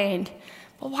are ordained.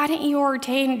 But why didn't You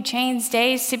ordain Jane's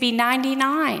days to be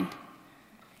 99?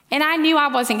 And I knew I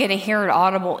wasn't going to hear an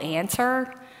audible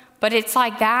answer, but it's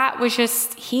like that was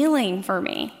just healing for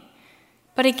me.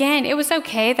 But again, it was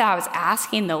okay that I was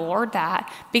asking the Lord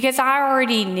that, because I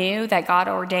already knew that God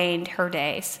ordained her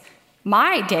days.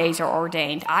 My days are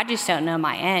ordained. I just don't know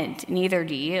my end. Neither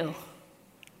do you.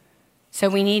 So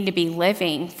we need to be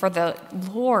living for the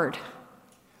Lord.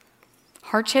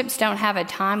 Hardships don't have a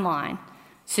timeline,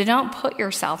 so don't put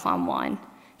yourself on one.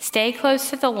 Stay close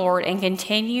to the Lord and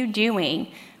continue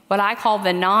doing what I call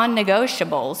the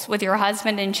non-negotiables with your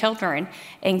husband and children,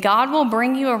 and God will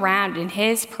bring you around in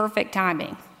His perfect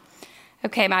timing.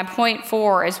 Okay, my point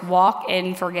 4 is walk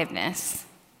in forgiveness.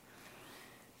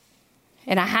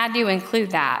 And I had to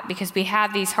include that because we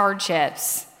have these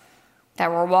hardships that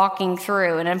we're walking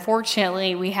through, and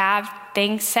unfortunately, we have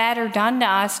things said or done to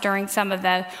us during some of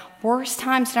the worst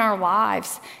times in our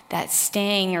lives that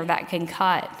sting or that can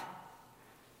cut.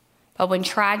 But when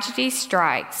tragedy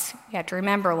strikes, you have to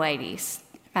remember, ladies,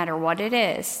 no matter what it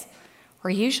is, we're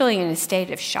usually in a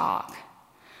state of shock.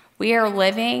 We are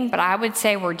living, but I would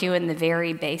say we're doing the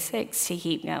very basics to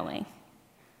keep going.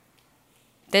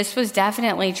 This was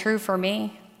definitely true for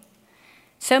me.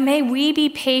 So may we be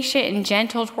patient and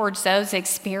gentle towards those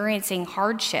experiencing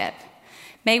hardship.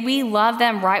 May we love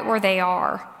them right where they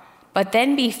are, but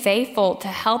then be faithful to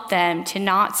help them to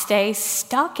not stay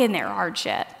stuck in their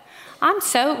hardship. I'm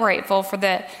so grateful for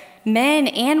the men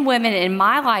and women in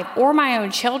my life or my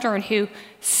own children who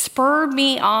spurred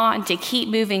me on to keep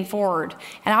moving forward.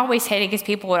 And I always hated because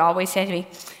people would always say to me,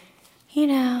 you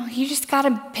know, you just got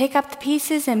to pick up the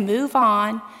pieces and move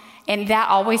on. And that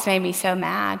always made me so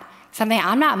mad. Something,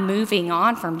 I'm not moving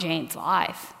on from Jane's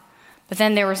life. But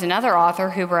then there was another author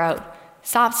who wrote,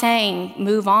 stop saying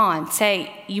move on,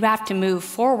 say you have to move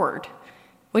forward.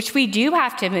 Which we do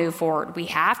have to move forward. We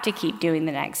have to keep doing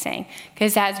the next thing.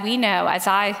 Because as we know, as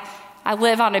I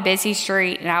live on a busy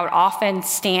street, and I would often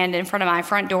stand in front of my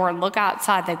front door and look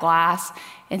outside the glass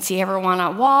and see everyone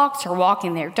on walks or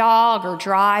walking their dog or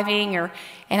driving,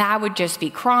 and I would just be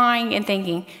crying and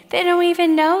thinking, they don't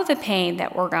even know the pain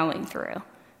that we're going through.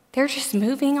 They're just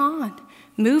moving on,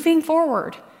 moving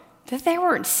forward. That they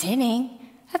weren't sinning.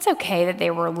 That's okay that they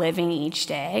were living each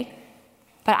day.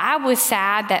 But I was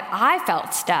sad that I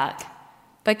felt stuck.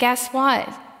 But guess what?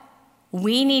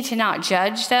 We need to not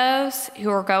judge those who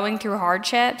are going through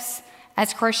hardships.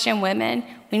 As Christian women,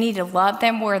 we need to love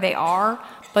them where they are.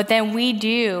 But then we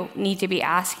do need to be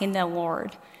asking the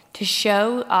Lord to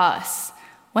show us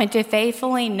when to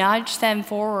faithfully nudge them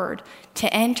forward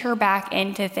to enter back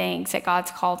into things that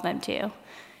God's called them to.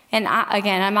 And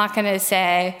I'm not going to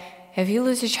say, if you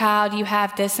lose a child, you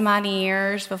have this amount of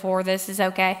years before this is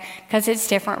okay, because it's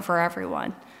different for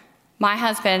everyone. My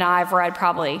husband and I have read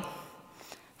probably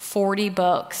 40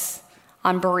 books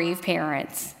on bereaved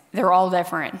parents. They're all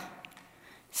different.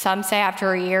 Some say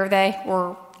after a year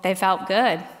they felt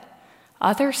good.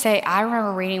 Others say, I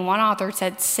remember reading one author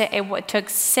said it took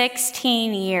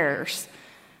 16 years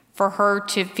for her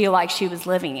to feel like she was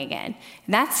living again.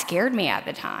 And that scared me at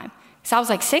the time. So I was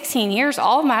like, 16 years,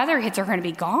 all of my other kids are going to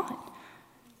be gone.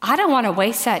 I don't want to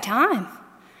waste that time.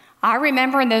 I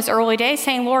remember in those early days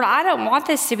saying, Lord, I don't want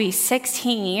this to be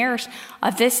 16 years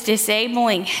of this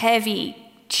disabling, heavy,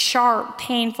 sharp,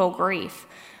 painful grief.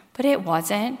 But it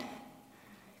wasn't.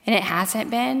 And it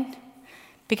hasn't been,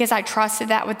 because I trusted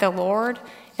that with the Lord.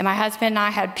 And my husband and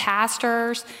I had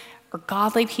pastors or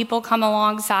godly people come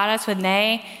alongside us when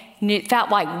they felt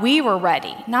like we were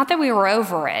ready. Not that we were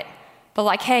over it, but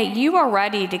like, hey, you are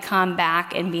ready to come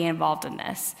back and be involved in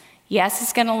this. Yes,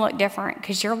 it's going to look different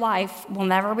because your life will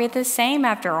never be the same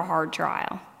after a hard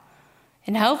trial.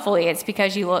 And hopefully it's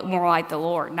because you look more like the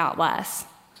Lord, not less.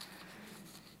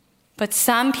 But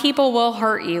some people will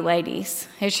hurt you, ladies.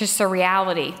 It's just the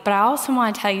reality. But I also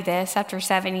want to tell you this, after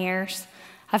 7 years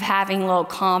of having little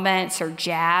comments or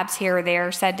jabs here or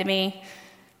there said to me.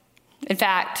 In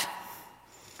fact,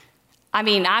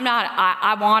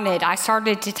 I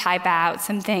started to type out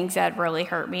some things that really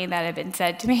hurt me that had been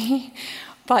said to me.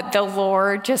 But the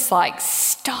Lord just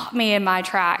stopped me in my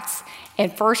tracks.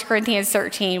 And 1 Corinthians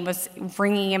 13 was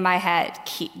ringing in my head,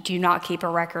 do not keep a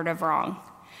record of wrong.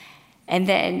 And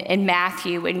then in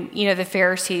Matthew, when, the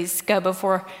Pharisees go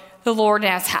before the Lord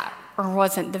and ask, or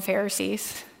wasn't the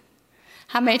Pharisees,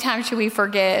 how many times should we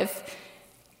forgive?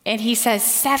 And he says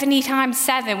 70 times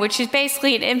 7, which is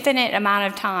basically an infinite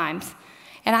amount of times.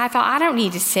 And I thought, I don't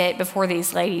need to sit before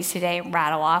these ladies today and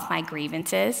rattle off my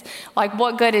grievances.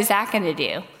 What good is that going to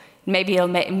do? Maybe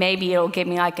it'll give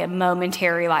me a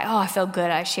momentary, oh, I feel good,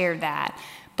 I shared that.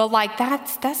 But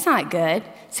that's not good.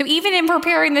 So even in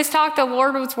preparing this talk, the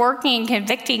Lord was working and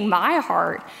convicting my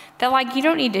heart that you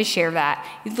don't need to share that.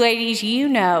 Ladies, you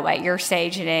know at your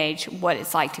stage and age what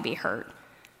it's like to be hurt.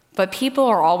 But people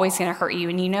are always going to hurt you.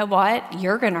 And you know what?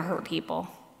 You're going to hurt people.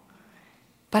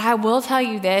 But I will tell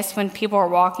you this, when people are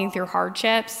walking through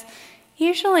hardships,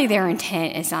 usually their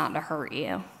intent is not to hurt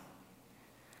you.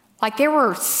 There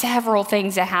were several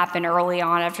things that happened early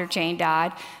on after Jane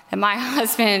died that my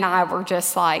husband and I were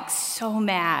just so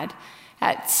mad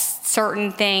at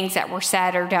certain things that were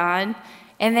said or done.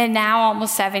 And then now,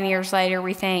 almost 7 years later,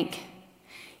 we think,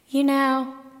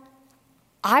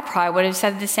 I probably would have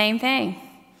said the same thing.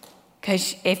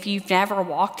 Because if you've never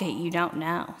walked it, you don't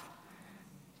know.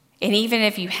 And even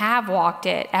if you have walked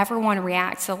it, everyone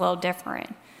reacts a little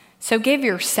different. So give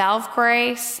yourself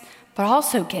grace, but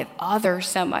also give others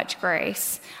so much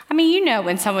grace.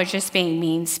 When someone's just being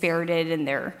mean-spirited and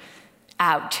they're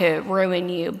out to ruin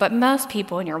you, but most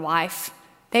people in your life,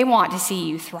 they want to see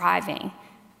you thriving.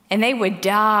 And they would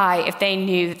die if they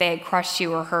knew that they had crushed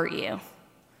you or hurt you.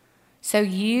 So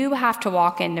you have to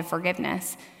walk into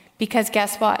forgiveness. Because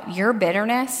guess what? Your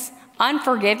bitterness,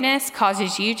 unforgiveness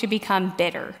causes you to become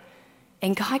bitter.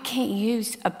 And God can't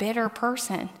use a bitter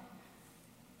person.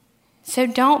 So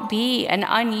don't be an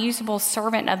unusable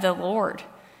servant of the Lord,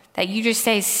 that you just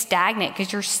stay stagnant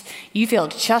because you feel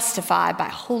justified by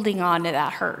holding on to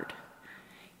that hurt.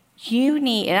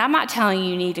 And I'm not telling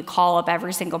you need to call up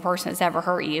every single person that's ever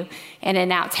hurt you and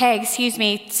announce, hey, excuse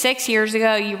me, 6 years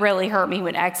ago you really hurt me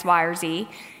with X, Y, or Z.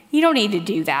 You don't need to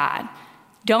do that.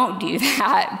 Don't do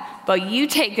that. But you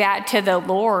take that to the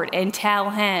Lord and tell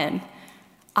him,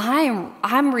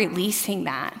 I'm releasing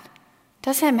that.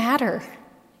 Doesn't matter.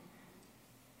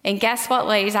 And guess what,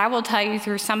 ladies? I will tell you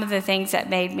through some of the things that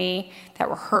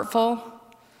were hurtful.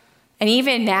 And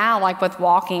even now, with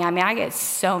walking, I get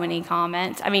so many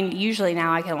comments. Usually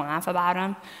now I can laugh about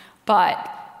them.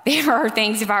 But there are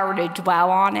things, if I were to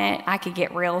dwell on it, I could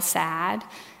get real sad.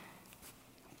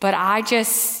 But I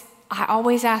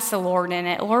always ask the Lord in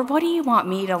it, Lord, what do you want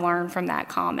me to learn from that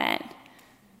comment?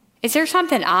 Is there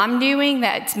something I'm doing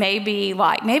that's maybe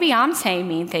I'm saying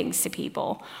mean things to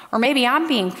people, or maybe I'm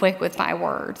being quick with my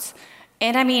words?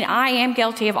 And I am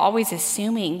guilty of always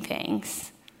assuming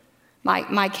things.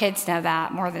 My kids know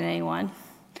that more than anyone.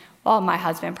 Well, my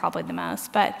husband probably the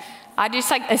most, but I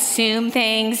just assume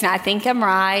things and I think I'm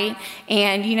right.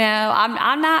 And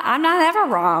I'm not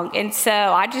ever wrong. And so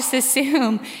I just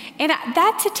assume, and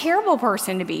that's a terrible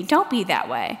person to be. Don't be that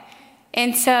way.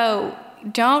 And so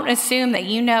don't assume that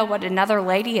you know what another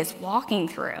lady is walking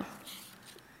through.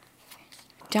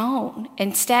 Don't.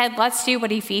 Instead, let's do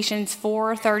what Ephesians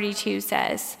 4:32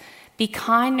 says. Be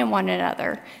kind to one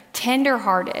another,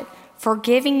 tender-hearted,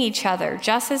 forgiving each other,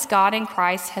 just as God in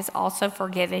Christ has also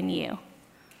forgiven you.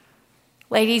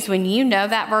 Ladies, when you know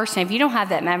that verse, and if you don't have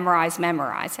that memorized,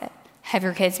 memorize it. Have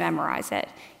your kids memorize it.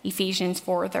 Ephesians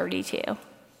 4:32.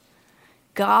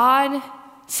 God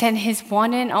sent his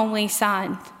one and only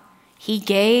Son. He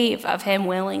gave of him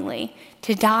willingly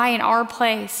to die in our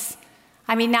place.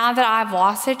 Now that I've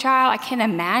lost a child, I can't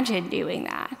imagine doing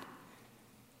that.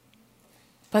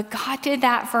 But God did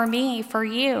that for me, for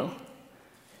you.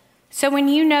 So when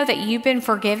you know that you've been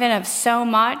forgiven of so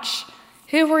much,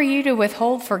 who are you to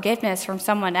withhold forgiveness from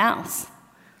someone else?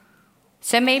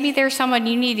 So maybe there's someone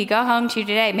you need to go home to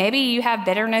today. Maybe you have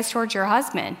bitterness towards your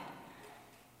husband.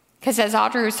 Because as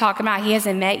Audrey was talking about, he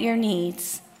hasn't met your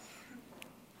needs.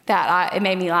 It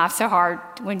made me laugh so hard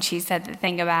when she said the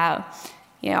thing about,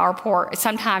 it's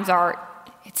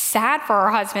sad for our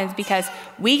husbands because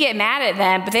we get mad at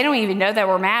them, but they don't even know that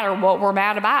we're mad or what we're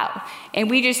mad about. And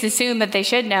we just assume that they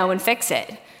should know and fix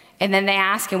it. And then they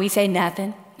ask and we say,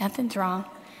 nothing's wrong.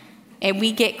 And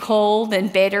we get cold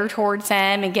and bitter towards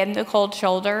them and give them the cold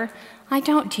shoulder. I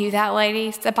don't do that,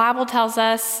 ladies. The Bible tells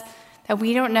us that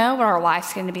we don't know what our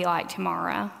life's going to be like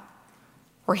tomorrow.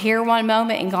 We're here one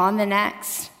moment and gone the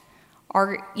next.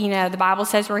 The Bible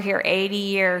says we're here 80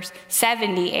 years,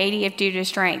 70, 80 if due to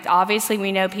strength. Obviously,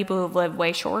 we know people who've lived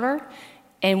way shorter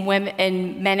and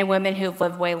men and women who've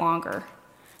lived way longer.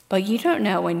 But you don't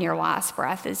know when your last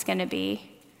breath is going to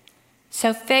be.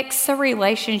 So fix the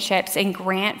relationships and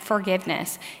grant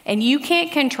forgiveness. And you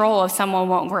can't control if someone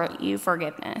won't grant you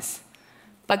forgiveness.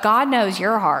 But God knows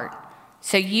your heart.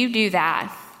 So you do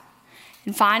that.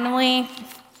 And finally,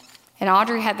 and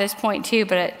Audrey had this point too,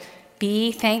 but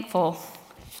be thankful.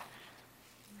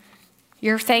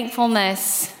 Your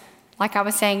thankfulness, like I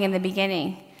was saying in the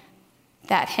beginning,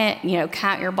 that hint,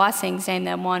 count your blessings, name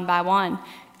them one by one.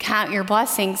 Count your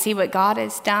blessings, see what God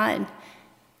has done.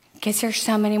 Because there's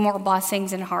so many more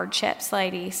blessings and hardships,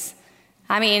 ladies.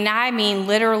 I mean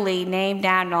literally name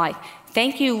down, like,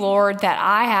 thank you, Lord, that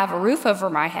I have a roof over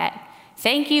my head.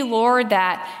 Thank you, Lord,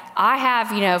 that I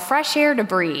have, fresh air to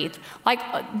breathe. Like,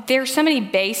 there's so many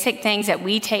basic things that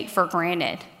we take for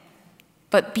granted.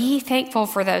 But be thankful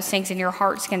for those things and your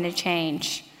heart's going to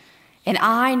change. And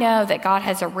I know that God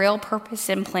has a real purpose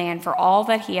and plan for all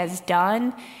that he has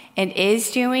done and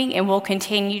is doing and will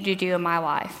continue to do in my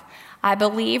life. I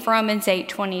believe Romans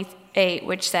 8:28,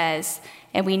 which says,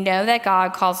 and we know that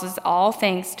God causes all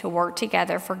things to work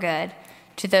together for good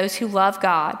to those who love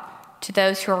God, to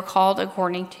those who are called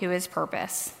according to his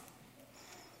purpose.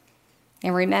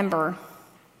 And remember,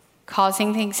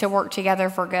 causing things to work together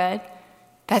for good,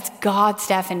 that's God's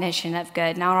definition of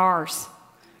good, not ours.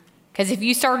 Because if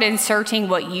you start inserting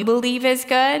what you believe is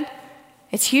good,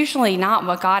 it's usually not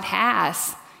what God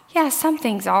has. Yeah, some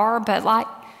things are, but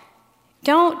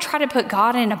don't try to put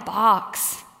God in a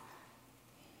box.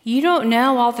 You don't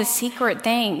know all the secret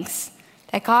things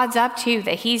that God's up to,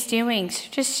 that he's doing, so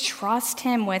just trust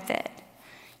him with it.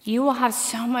 You will have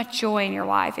so much joy in your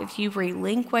life if you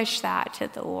relinquish that to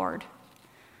the Lord.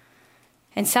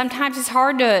 And sometimes it's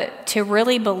hard to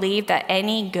really believe that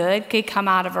any good could come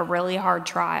out of a really hard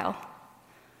trial.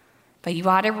 But you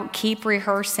ought to keep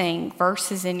rehearsing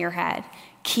verses in your head.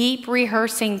 Keep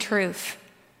rehearsing truth.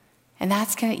 And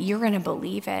you're going to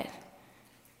believe it.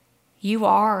 You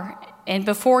are. And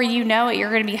before you know it, you're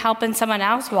going to be helping someone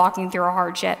else walking through a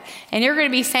hardship. And you're going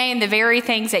to be saying the very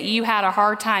things that you had a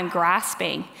hard time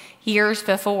grasping years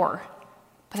before.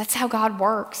 But that's how God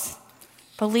works.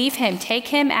 Believe him. Take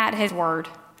him at his word.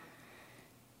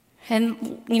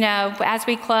 And, as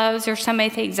we close, there's so many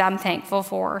things I'm thankful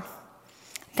for.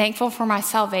 Thankful for my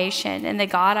salvation and the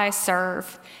God I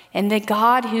serve and the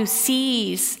God who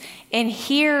sees and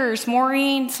hears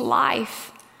Maureen's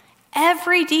life.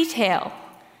 Every detail.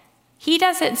 He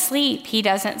doesn't sleep. He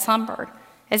doesn't slumber.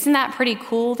 Isn't that pretty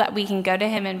cool that we can go to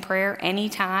him in prayer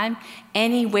anytime,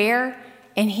 anywhere,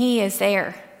 and he is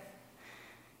there?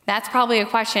 That's probably a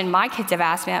question my kids have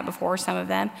asked me that before, some of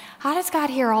them. How does God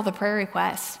hear all the prayer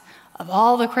requests of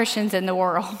all the Christians in the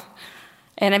world?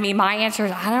 And my answer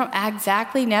is, I don't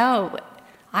exactly know.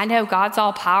 I know God's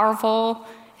all powerful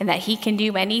and that he can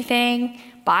do anything,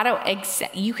 but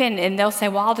and they'll say,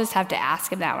 well, I'll just have to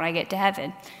ask him that when I get to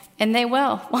heaven. And they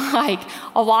will.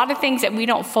 A lot of things that we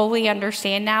don't fully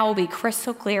understand now will be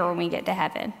crystal clear when we get to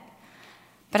heaven.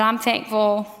 But I'm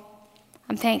thankful.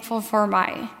 I'm thankful for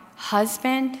my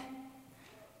husband,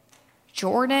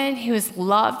 Jordan, who has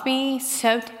loved me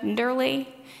so tenderly.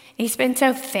 He's been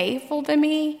so faithful to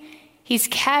me. He's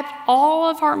kept all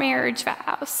of our marriage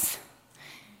vows.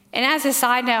 And as a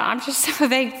side note, I'm just so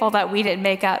thankful that we didn't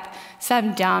make up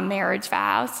some dumb marriage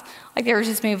vows. There was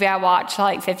this movie I watched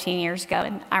 15 years ago,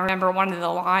 and I remember one of the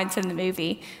lines in the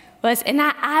movie was, and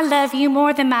I love you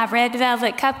more than my red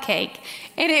velvet cupcake.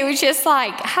 And it was just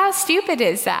how stupid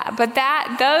is that? But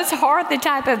those are the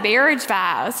type of marriage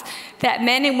vows that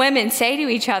men and women say to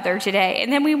each other today.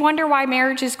 And then we wonder why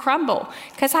marriages crumble.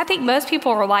 Because I think most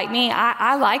people are like me.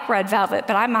 I like red velvet,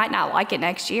 but I might not like it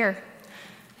next year.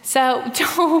 So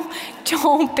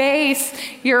don't base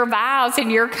your vows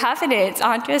and your covenants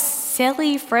on just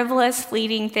silly, frivolous,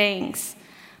 fleeting things.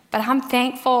 But I'm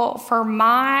thankful for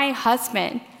my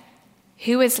husband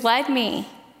who has led me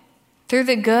through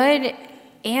the good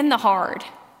and the hard.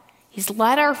 He's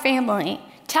led our family.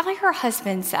 Tell your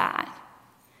husbands that.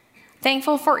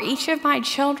 Thankful for each of my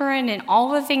children and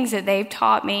all the things that they've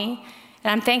taught me.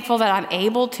 And I'm thankful that I'm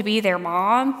able to be their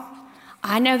mom.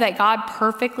 I know that God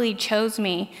perfectly chose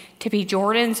me to be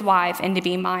Jordan's wife and to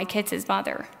be my kids'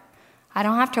 mother. I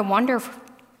don't have to wonder.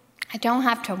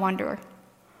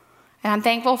 And I'm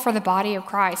thankful for the body of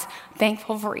Christ. I'm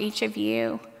thankful for each of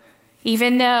you.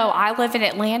 Even though I live in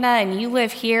Atlanta and you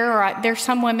live here, or there's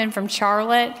some women from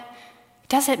Charlotte, it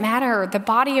doesn't matter. The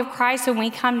body of Christ, when we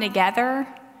come together,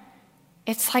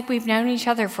 it's like we've known each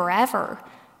other forever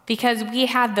because we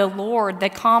have the Lord, the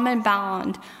common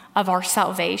bond of our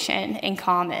salvation in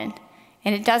common.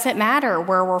 And it doesn't matter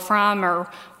where we're from or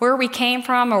where we came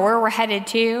from or where we're headed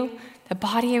to. The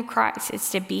body of Christ is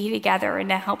to be together and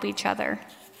to help each other.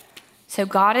 So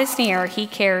God is near, he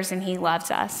cares, and he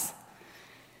loves us.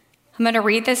 I'm going to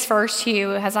read this verse to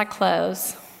you as I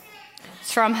close.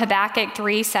 It's from Habakkuk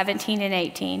 3:17 and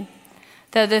 18.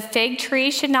 Though the fig tree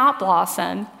should not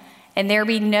blossom, and there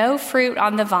be no fruit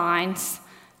on the vines,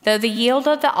 though the yield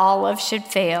of the olive should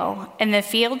fail, and the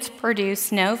fields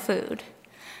produce no food,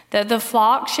 though the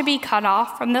flock should be cut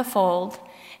off from the fold,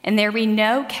 and there be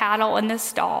no cattle in the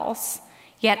stalls,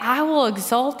 yet I will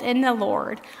exult in the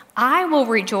Lord. I will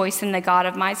rejoice in the God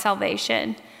of my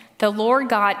salvation. The Lord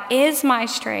God is my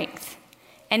strength,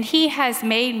 and he has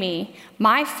made me,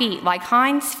 my feet like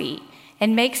hinds' feet,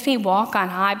 and makes me walk on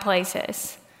high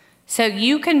places. So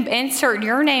you can insert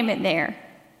your name in there.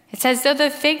 It says, though the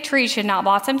fig tree should not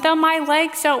blossom, though my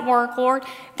legs don't work, Lord,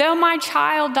 though my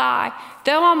child die,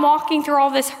 though I'm walking through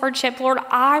all this hardship, Lord,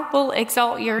 I will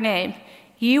exalt your name.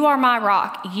 You are my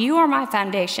rock. You are my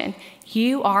foundation.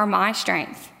 You are my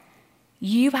strength.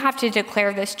 You have to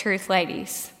declare this truth,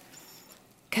 ladies,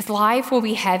 because life will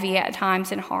be heavy at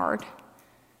times and hard.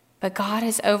 But God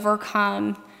has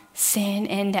overcome sin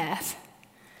and death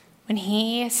when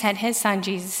he sent his son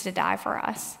Jesus to die for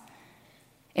us.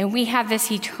 And we have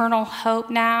this eternal hope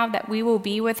now that we will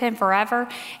be with him forever.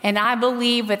 And I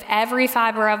believe with every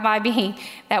fiber of my being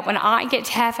that when I get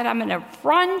to heaven, I'm going to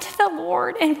run to the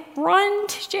Lord and run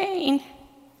to Jane.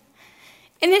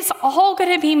 And it's all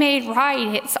going to be made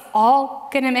right. It's all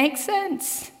going to make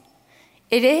sense.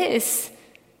 It is.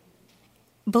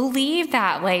 Believe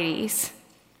that, ladies.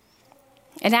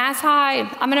 And as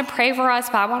I'm going to pray for us,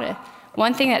 but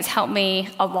one thing that's helped me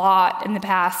a lot in the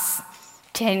past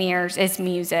 10 years is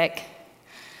music.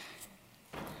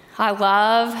 I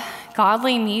love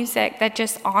godly music that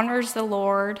just honors the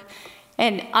Lord.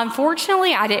 And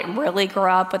unfortunately, I didn't really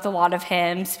grow up with a lot of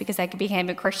hymns because I became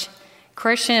a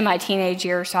Christian in my teenage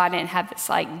years, so I didn't have this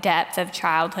depth of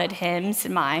childhood hymns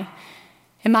in my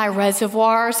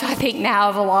reservoir. So I think now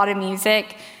of a lot of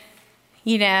music,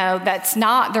 that's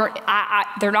not,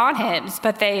 they're not hymns,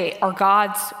 but they are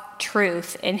God's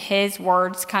truth and his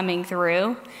words coming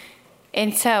through.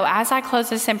 And so as I close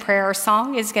this in prayer, a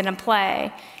song is going to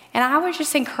play. And I would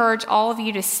just encourage all of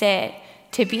you to sit,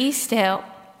 to be still,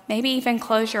 maybe even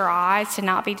close your eyes to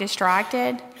not be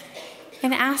distracted,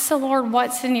 and ask the Lord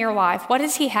what's in your life. What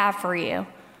does he have for you?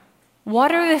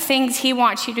 What are the things he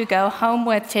wants you to go home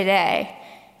with today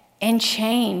and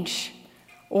change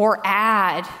or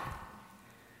add?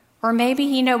 Or maybe,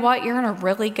 you're in a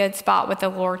really good spot with the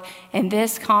Lord, and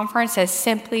this conference has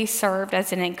simply served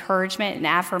as an encouragement and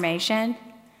affirmation.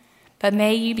 But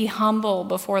may you be humble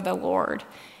before the Lord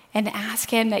and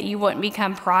ask him that you wouldn't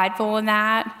become prideful in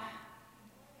that,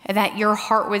 and that your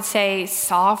heart would stay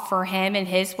soft for him and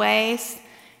his ways,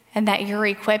 and that you're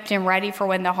equipped and ready for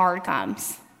when the hard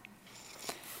comes.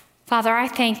 Father, I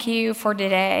thank you for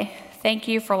today. Thank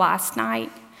you for last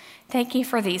night. Thank you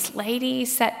for these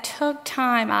ladies that took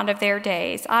time out of their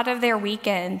days, out of their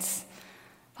weekends.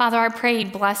 Father, I pray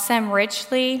you'd bless them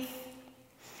richly,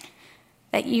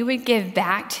 that you would give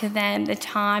back to them the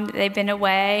time that they've been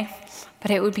away,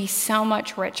 but it would be so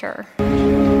much richer,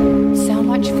 so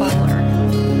much fuller,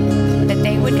 that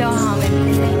they would go home and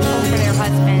be thankful for their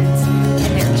husbands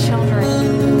and their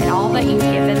children and all that you've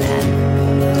given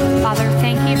them. Father,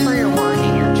 thank you for your word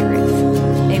and your truth.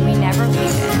 May we never leave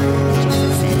it. In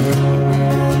Jesus' name.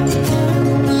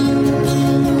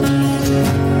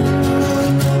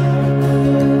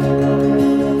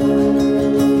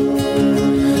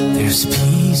 There's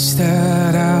peace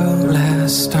that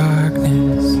outlasts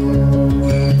darkness,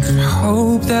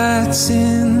 hope that's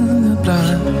in the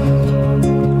blood.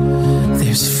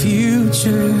 There's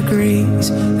future grace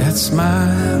that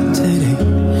smiles today,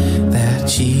 that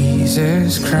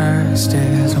Jesus Christ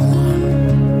has won.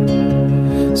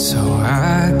 So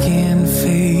I can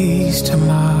face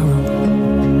tomorrow,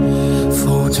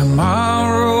 for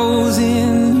tomorrow's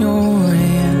in your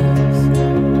hands.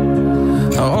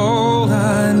 All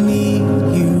I need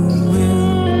you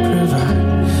will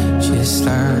provide.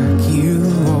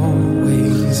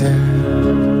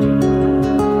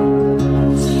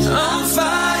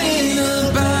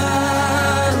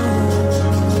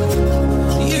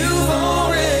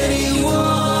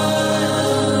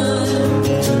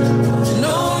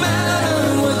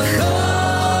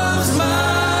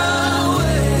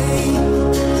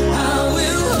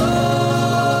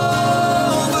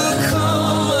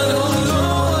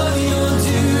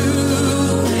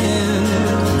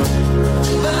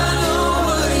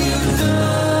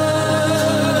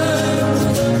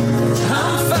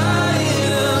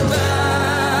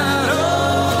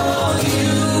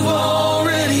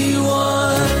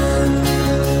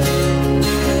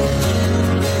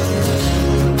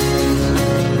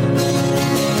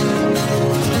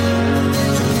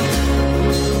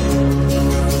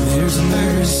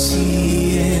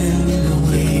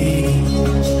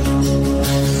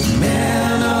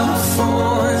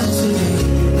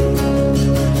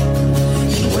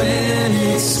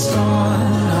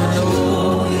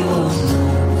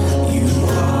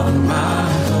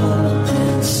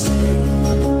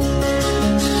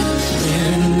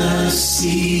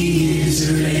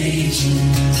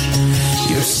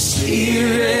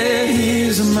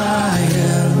 my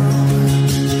help.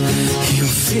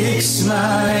 He'll fix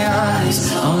my eyes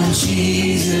on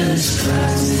Jesus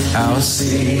Christ. I'll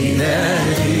say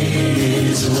that it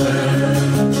is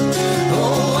well.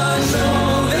 Oh, I know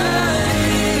that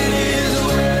it is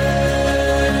well.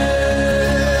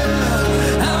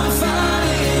 I'm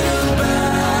fighting a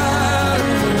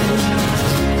battle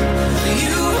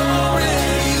you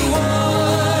already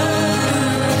won.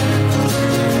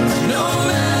 No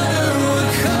matter what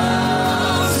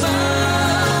comes my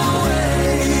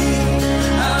way,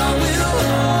 I will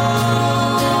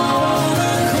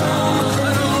overcome.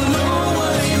 I don't know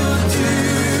what you're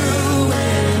doing,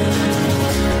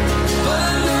 but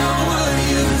I know what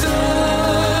you've done.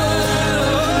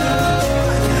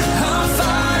 I'm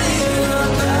fighting a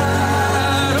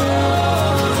battle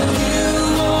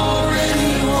you've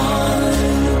already won.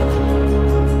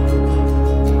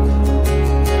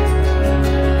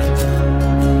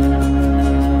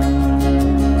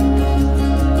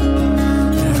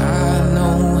 I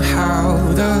know how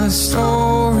the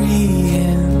story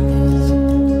ends.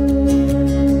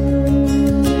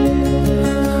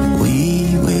 We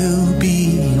will be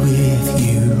with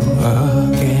you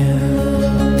again.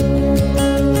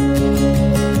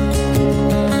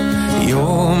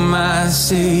 You're my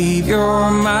savior,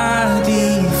 my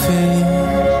defense.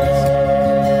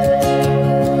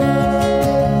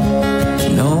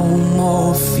 No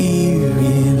more fear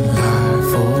in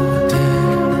life or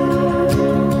death.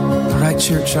 All right,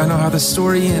 church, I know how the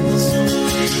story ends.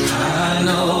 I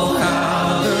know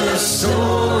how the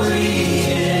story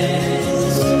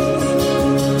ends.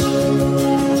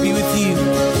 Be with you.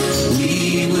 We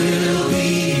will be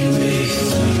with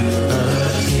you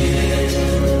again.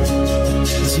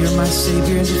 'Cause you're my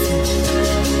Savior and defense.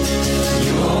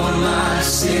 You're my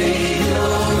Savior,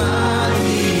 my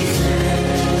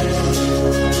defense.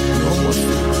 No more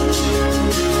fear.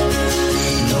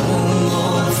 No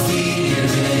more fear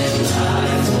in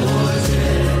life or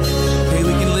death. Hey,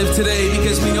 we can live today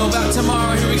because we know about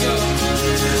tomorrow. Here we go.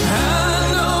 I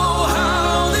know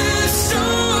how this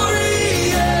story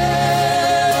ends.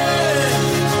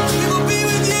 We will be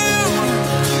with you.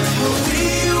 We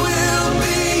will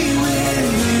be with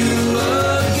you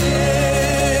again.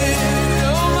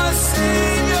 You're my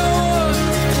Savior.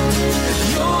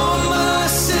 You're my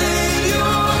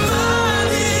Savior, my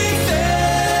defense.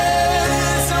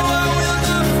 So I will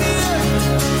not fear.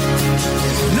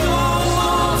 No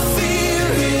more fear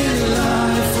in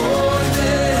life or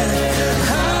death.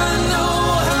 I know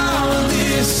how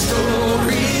this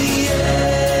story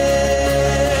ends.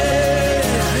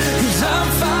 'Cause I'm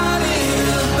fighting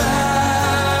a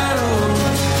battle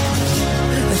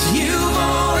that you've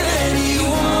already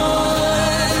won.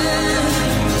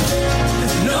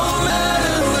 No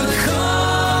matter what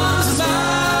comes my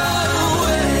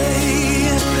way,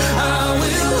 I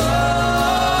will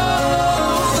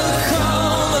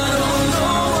overcome. I don't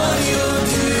know what you're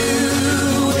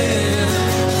doing,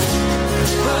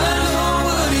 but I know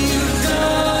what you've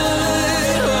done.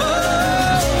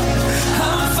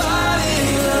 I'm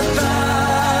fighting a battle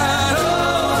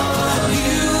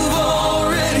you've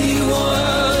already won.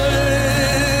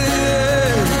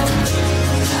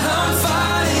 I'm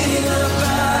fighting a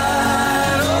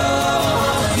battle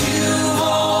you've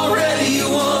already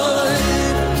won.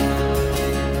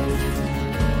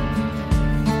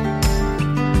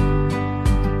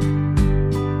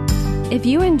 If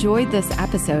you enjoyed this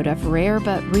episode of Rare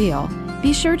But Real,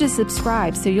 be sure to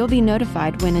subscribe so you'll be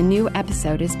notified when a new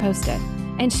episode is posted.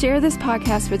 And share this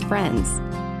podcast with friends.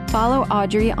 Follow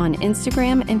Audrey on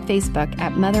Instagram and Facebook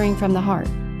at Mothering from the Heart.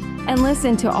 And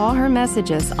listen to all her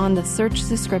messages on the Search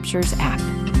the Scriptures app.